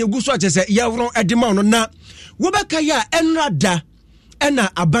Kasiebo no ane eguso achese yewro edema no na wobeka ya enrada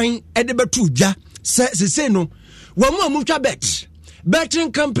ena aban edebetu dwa se no wamu amutwa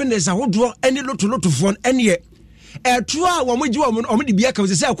betting companies ahodo ene loto fon ene eto a wamuji wamu de bia ka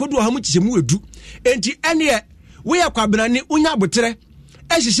se akodu ha mu chichemu edu enti ene we yakwabrane unya botere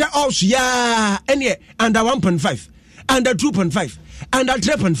ehihye also ya ene under 1.5 under 2.5 under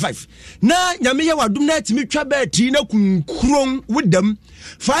 3.5 na nyame ye wadum na atimi twa beti na kunkron with them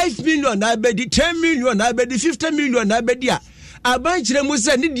 5 million na abedi 10 million na abedi 50 million na abedi a abanchire mu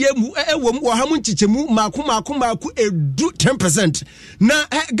se ne die mu ewom wo ha mu nchichemu maako edu 10% na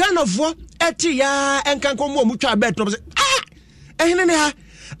Ghana fo eti ya enkankom mu twa bet no ehne ne ha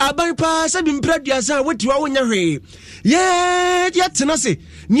aban pa se bi mpradua sa woti wa wonya hwe ye tena se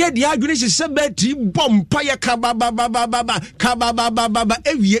ne dia adwene hye beti bompa ye kababa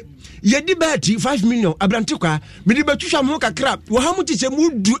ewie ye di beti 5 million abrante kwa me di betwhwa mo kakra wo ha mu nchichemu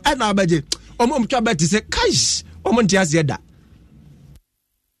du ana abaje omo mtwa beti se kaish omo ntia se da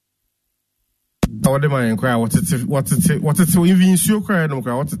What am I inquire? What it even so cry no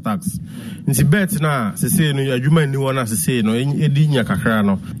cry what tax. Nti bet na se say no adwuma ni wona se say no edi nya kakra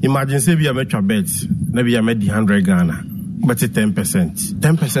no. Imagine say bi a metwa bet na bi a medi 100 Ghana. But 10%.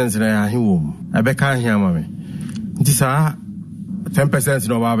 10% na ya hiwom. Abeka ahia ma me. Nti sa 10%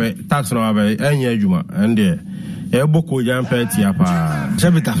 no ba be tax no ba be enya adwuma ende eboko jampa tia pa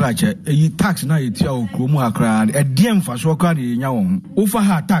sebita frache yi tax na yetia okromu akra e diem fa so kra de nya won ofa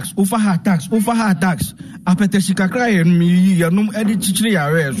ha tax apete sikakra ye mi yanum edi chichiri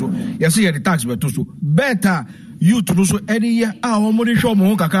ya we so yesi ye the tax beto so better youth no so edi ye a wo mo de hwo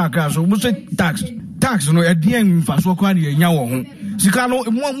mo kakra so mo se tax no e diem fa so kra de nya won sika no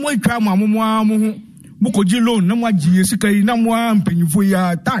mo atwa mo ho bukoji loan na mwaji sika yi na mwa mpanyifo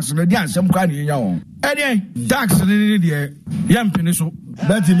ya tax na di ansem kwa ne nya won ede tax ne de ya mpene so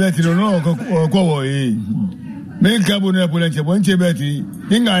beti no ko wo yi me kabo ne polenche bonche beti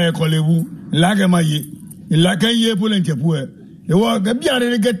inga ye kolebu lage maye lage ye polenche puwe e wo ga biare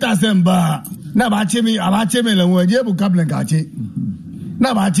ne get asemba na ba chemi la wo je bu kablen ka che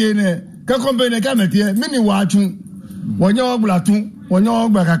na ba che ne ka company ka metie mini wa tun wonyo ogblatun wonyo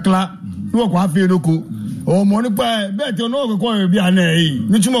ogba kakla wo kwa fe loko o mo nipa be te no ko bi ana yi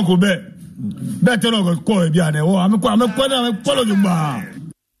ni tumo ko be te no ko bi ana wo amekwa na follow you ba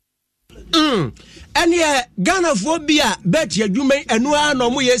ene Ghana phobia bet adwuma enu a no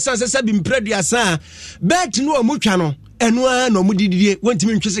mo yesanse bi mpraduasa bet no omutwa no enu a no mo didie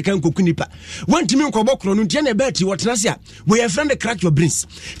wontimi ntwese kan koku nipa wontimi nkobokro no ntia na bet wotenase a we your friend crack your brains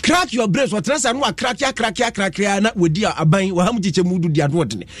wotenase no crack na wodi aban wa hamjiche mudu di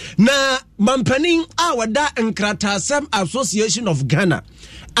adwodne na mampanin a wada nkratasam Association of Ghana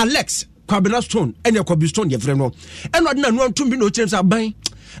Alex Kwabena Stone ene Kwabistone ye frɛ no eno de na no antumbi no kyerem sa ban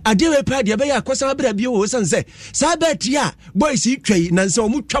adewe pa de be ya kwasa bra bi wo sanse sa beti a boys twai na nse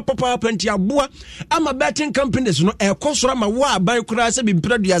omu twa papa panti aboa ama betting companies no ekosoro ma wo aban kura se bi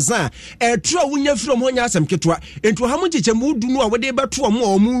mpradua tro wunya firo mo nya asem ketwa ento ha mo chiche mu du no a wode beto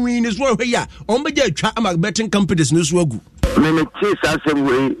omu wi ni so hwe ya ombeja atwa ama betting companies no so agu me chisa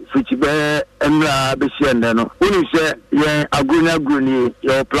semwe fichibe emra besiende no uni se ye aguni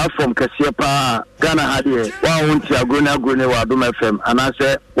your platform Kasiepa Ghana hadie wa wonti aguni wa Adom FM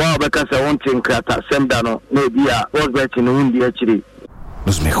anase wa beka se wonti nkrata semda no na bia was betting undi achiri.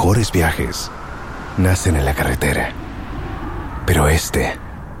 Los mejores viajes nacen en la carretera, pero este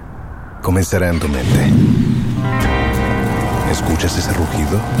comenzará en tu mente. ¿Escuchas ese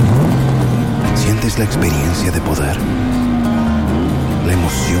rugido? ¿Sientes la experiencia de poder? ¿La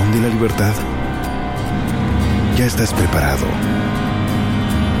emoción de la libertad? Ya estás preparado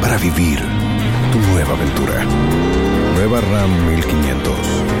para vivir tu nueva aventura. Nueva RAM 1500.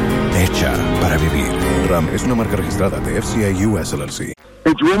 Hecha para vivir. RAM es una marca registrada de FCI US LLC.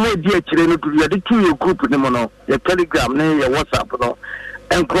 Telegram, WhatsApp,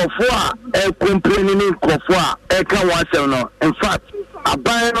 and Crawford, complaining Crawford, no. In fact, a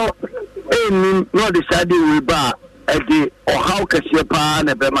buyer no decided we buy. Edi o how Kasiepa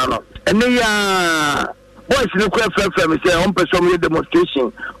na be ma no ene ya boys no kwa fa me say on person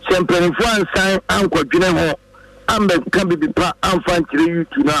demonstration say mpanifo ansan ankwadwene ho ambe kan bibipa amfa nkire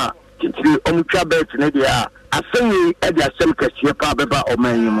YouTube na titiri omutwa bet ne dia asenyi e dia sem kasiye pa beba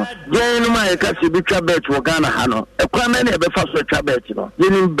omanyimo gen no ma e kasiye bitwa bet wo Ghana ha no e kwa me na e be fa so twa bet no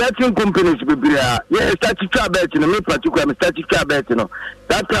yin betting companies bibria ye start twa bet no me particular me start twa bet no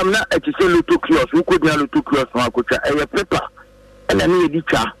that time na e ti say lutu kiosk wo kodina lutu kiosk ma ko twa e ye paper na ne di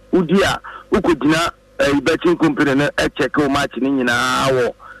twa udia wo kodina betting company na e check o match ni nyina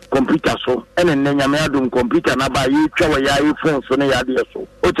wo computer so ene nyame adum computer na ba yi twa wa yi phone so na ya de so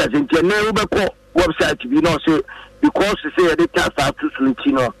o ta sentie ne wo be ko website bi no say because say the tax to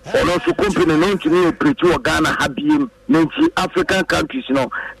Suntino or also company no to operate or Ghana habim many African countries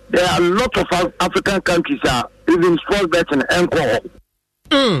there are a lot of African countries are even sports betting and alcohol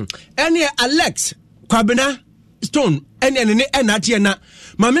any Alex Kwabena Stone any atiena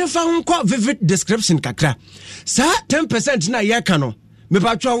mame fa ho vivid description kakra sa 10% na ye ka no me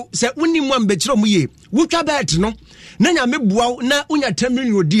patwa se woni mu ambekiro mu ye wotwa bet no na nya me bua na unya 10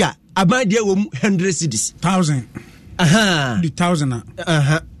 million odia abade wo 100 cedis 1000 the 1000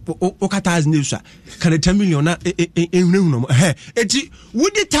 o ka 1000 usa kan 10 million na ehunu eti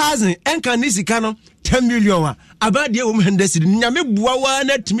wudi 1000 enka ni sika no 10 million abade wo 100 cedis nya me bua wa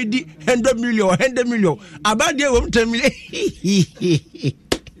na timi di 100 million abade wo 10 million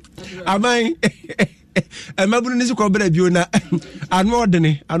amai emabunu ni ko bra bio na anu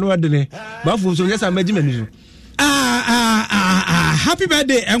odene ba fu so yesa magimani happy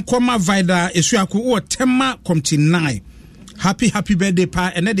birthday enkoma vida esuako o tema comty9 happy birthday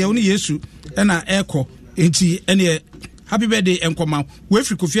pa ene de oni Yesu na eko enti ene happy birthday enkoma we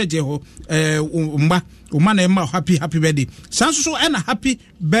free kofi aje ho umma na emma happy birthday sanso so ena happy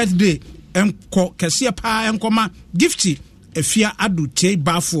birthday enko kese pa enkoma gifty efia adu tei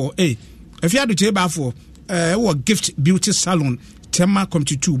bafo efia adu tei bafo wo gift beauty salon tema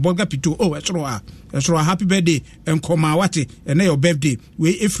comty2 boga pito esro happy birthday enkoma wate ene your birthday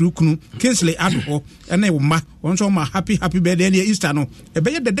we efru kunu Kingsley ado ene wo ma wonso ma happy birthday ene Easter no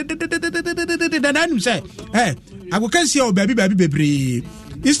ebe de say agokansi o baby bebre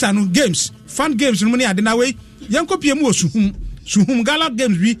Easter no games fun games no ni ade na we yankopie mu osuhum gala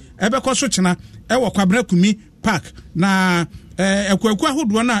games bi ebe ko so chena e wo kwabena kumi park na ekwaku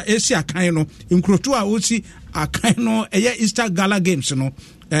ahodo na esi akan no nkroto a osi akan no eye Easter gala games no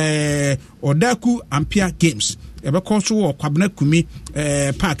Odaku Ampia Games ebe ko so wo kwabena kumi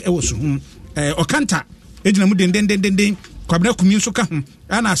park e wo so okanta ejina mu den kwabena kumi so ka ho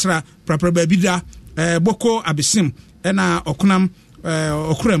ana asra prapra ba bida boko abesim na okunam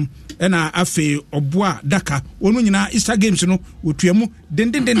okuram na afe oboa daka onu nyina Easter Games no wotuamu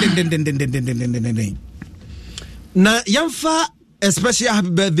den na yamfa especially happy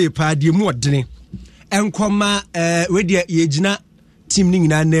birthday party mu odene enkoma we dia yegina team ni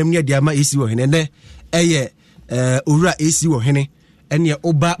nyina nam ne dia ma esi wo hene ne eye owura esi wo hene ene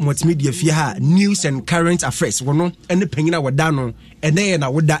oba multimedia fie ha news and current affairs wono ene panyina woda no ene na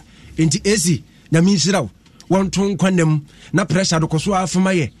woda enti esi na minshiraw wonton kwanem na pressure do koso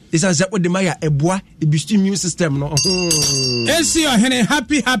afuma ye isa se wode maya eboa ebistu immune system no esi ohene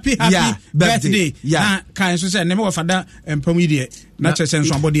happy birthday na kan so se ne me wafada empamidie na chese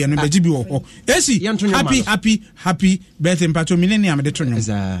nso abode no beji bi wo ho esi happy birthday mpato millennium de tonyo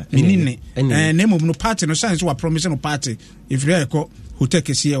minine na mom no party no science wa promise no party if you go hotel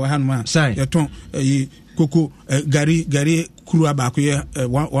kesi wa hanuma ya ton koko gari kuru ba ko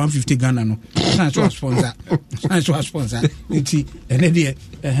 150 Ghana no science was sponsor enti ene de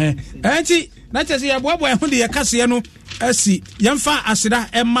enti na chese ya boabo e ho de yakase no asi yamfa asida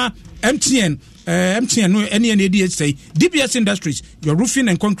emma MTN no any say DBS Industries, your roofing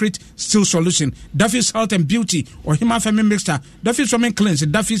and concrete steel solution, Duffy's Health and Beauty or Hima Family Mixture, Duffy's Women Cleanser,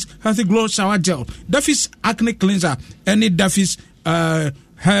 Duffy's Healthy Glow Shower Gel, Duffy's Acne Cleanser, any Duffy's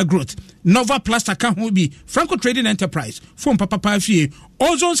hair growth. Nova Plaster can be Franco Trading Enterprise, from Papa Fie,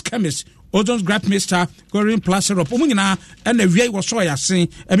 Ozone's Chemist, Ozone's Grab Mister, Gorin Plaster of Umina, and the VA was so I sing,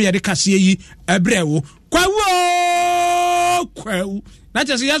 America CE, Ebreo, Kwau. Na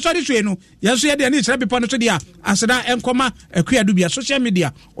just yasori hwe no yaso ye de ni sra bepo no so dia aseda enkoma akua dubia social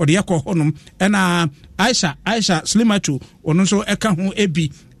media o de yakọ honum na Aisha Slimacho ono so eka ho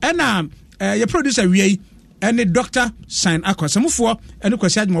ebi na ye producer wiei ene doctor sign akosamfo ene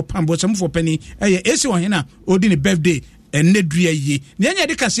kwasi admo pambo samfo pani eye esi wo hena odi ni birthday ene dua yi ne nya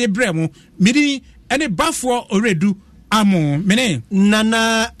de kase brem midi ene bafo oredu Amo, mene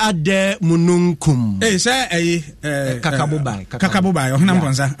Nana Ade Mununkum. Say Kakabobai,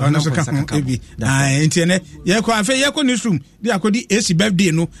 Honamponsa, Onosoka, Ebi. Entiene, Yako Afe Yako newsroom, the Akodi AC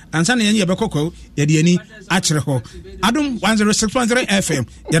birthday no, and Sunny Yabako, Yadiani, Achreho. Adom 106.3 FM,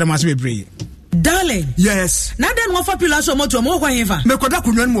 there must be brave. Darling. Yes. Na den wa popular so moto mo kwa yefa. Me koda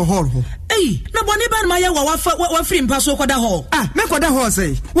kunwan mo hall ho. Na boni ban ma ye wa free mpa so koda hall. Me koda hall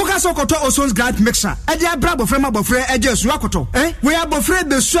say. Wo ka so koto Oson's Gripe mixture. E dia bra bofre ma bofre e je su akoto. We are bofre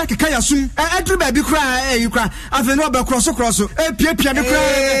be su akeka yasum. E dru ba bi kra you kra. Afi no be cross e pia de kra.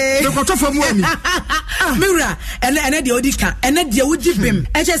 Me koto famu ani. Mira, ene de odika, ene de wogi bem.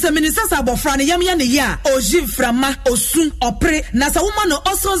 E che se minister sa bofra ne yam ya ne ya. Oji frama, osun, opre. Na sa woman no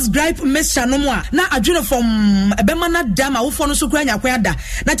Oson's Gripe mixture no na adwene from ebema na dama wo fo no so kura nya kwa da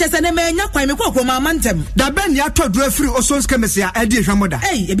na chese ne ma nya kwan me kokro ma mantem da ben ya todro afiri Oson's chemistry a edi hwamoda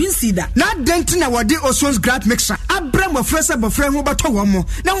ebi nsi da na denti na wode Oson's Gripe mixture abram ofresa bofra hu beto wo mo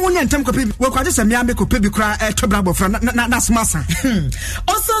na wo nya ntem kope wo kwaje se me ame kope bi kura tobra bofra na smasa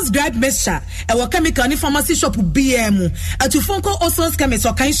Oson's Gripe mixture e wo chemical ni pharmacy shop BM atufonko Oson's chemist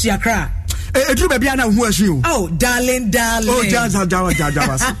o kan hia kra edru ba bia na hu ahwi oh darling oh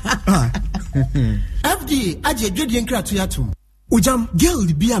jaza FD aje dwedie nkratu yatum Ujam girl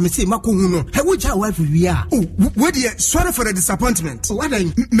bi a me say mako hu no he wo ja wife wi a oh we dey sorry for the disappointment what I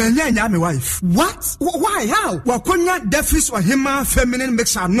menya my wife what why how wakonya Defis Ohima feminine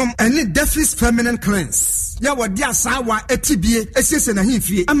mixture nom any Defis feminine cleanse ya wodi asawa etibie esese na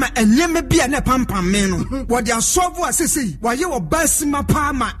himfie ama enyeme bia na pampam me no wodi asovo asese wa ye obasima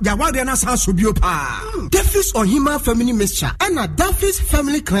pa ma ya wade na sa so bio pa Defis Ohima feminine mixture and Defis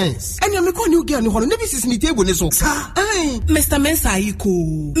family cleanse enya me ko new girl ni hono ne bi sisi ni table ni so Mr. Mensayiko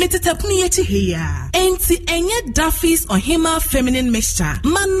metetapuni yeti heya enti enye Defis Ohima feminine mixture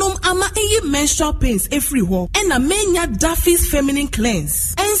manum ama enye menstrual pains every ho ena menya Defis feminine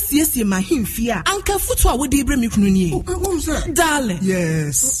cleanse ensiesi ma himfie anka futu a darling,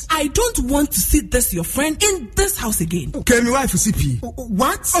 yes. I don't want to see this your friend in this house again. Okay, my wife is CP.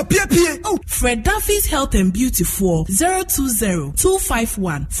 What? Oh, Pia. Oh, Fred Duffy's Health and Beauty for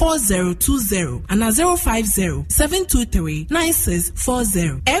 020-251-4020 and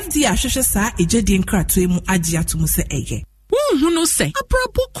 050-723-9640. FD Ashesha Sa Ejedi Nkratwe mu Adia Tumuse Eye. Who say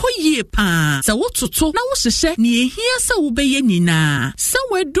abrabo koye pa sa wototo na wo hyehyɛ ne ehia sa wo beye nyina sa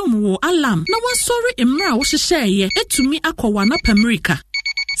wedum wo alarm na wasɔre emra wo hyehyɛ ye etumi akɔwa na America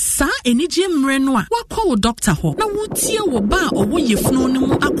sa enije mre no a wakɔ wo doctor ho na wotie wo ba owo yefunu no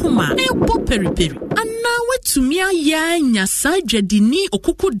mu akoma ebo periperi ana wetumi aya nya sa dwadini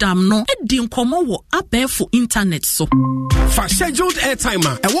okuku dam no edi nkomo wo abɛfo internet so fa scheduled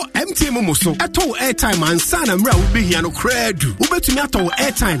airtime ewo MTN mo so eto airtime ansa na mra wo behia no kradu wo betumi ato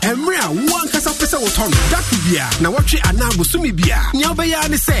airtime emra wo ankasa pese wo ton that bia na wotwe anago sumi bia nya obeya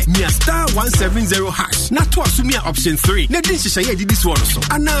ne se nya star 170 hash na to asumi option 3 na din hyehyɛ ye didi so so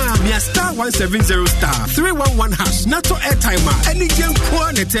ana nya star 170 star 311 hash na to airtime ani gen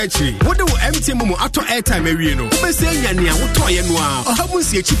ko na techi wo de wo MTN mo ato airtime awie no wo bese nya ne a wo to ye no a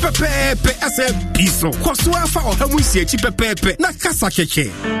ohamunsi echi pepepe asa biso koso afa ohamunsi echi pepe na casa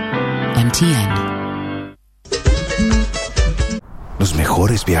cheche. MTN. Los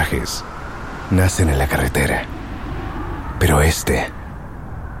mejores viajes nacen en la carretera, pero este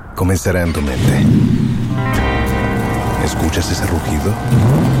comenzará en tu mente. ¿Escuchas ese rugido?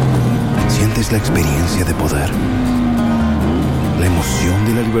 ¿Sientes la experiencia de poder? ¿La emoción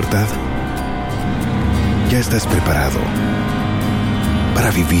de la libertad? Ya estás preparado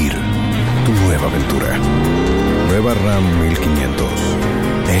para vivir tu nueva aventura. Nueva RAM 1500.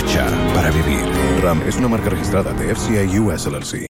 Hecha para vivir. RAM es una marca registrada de FCI US LLC.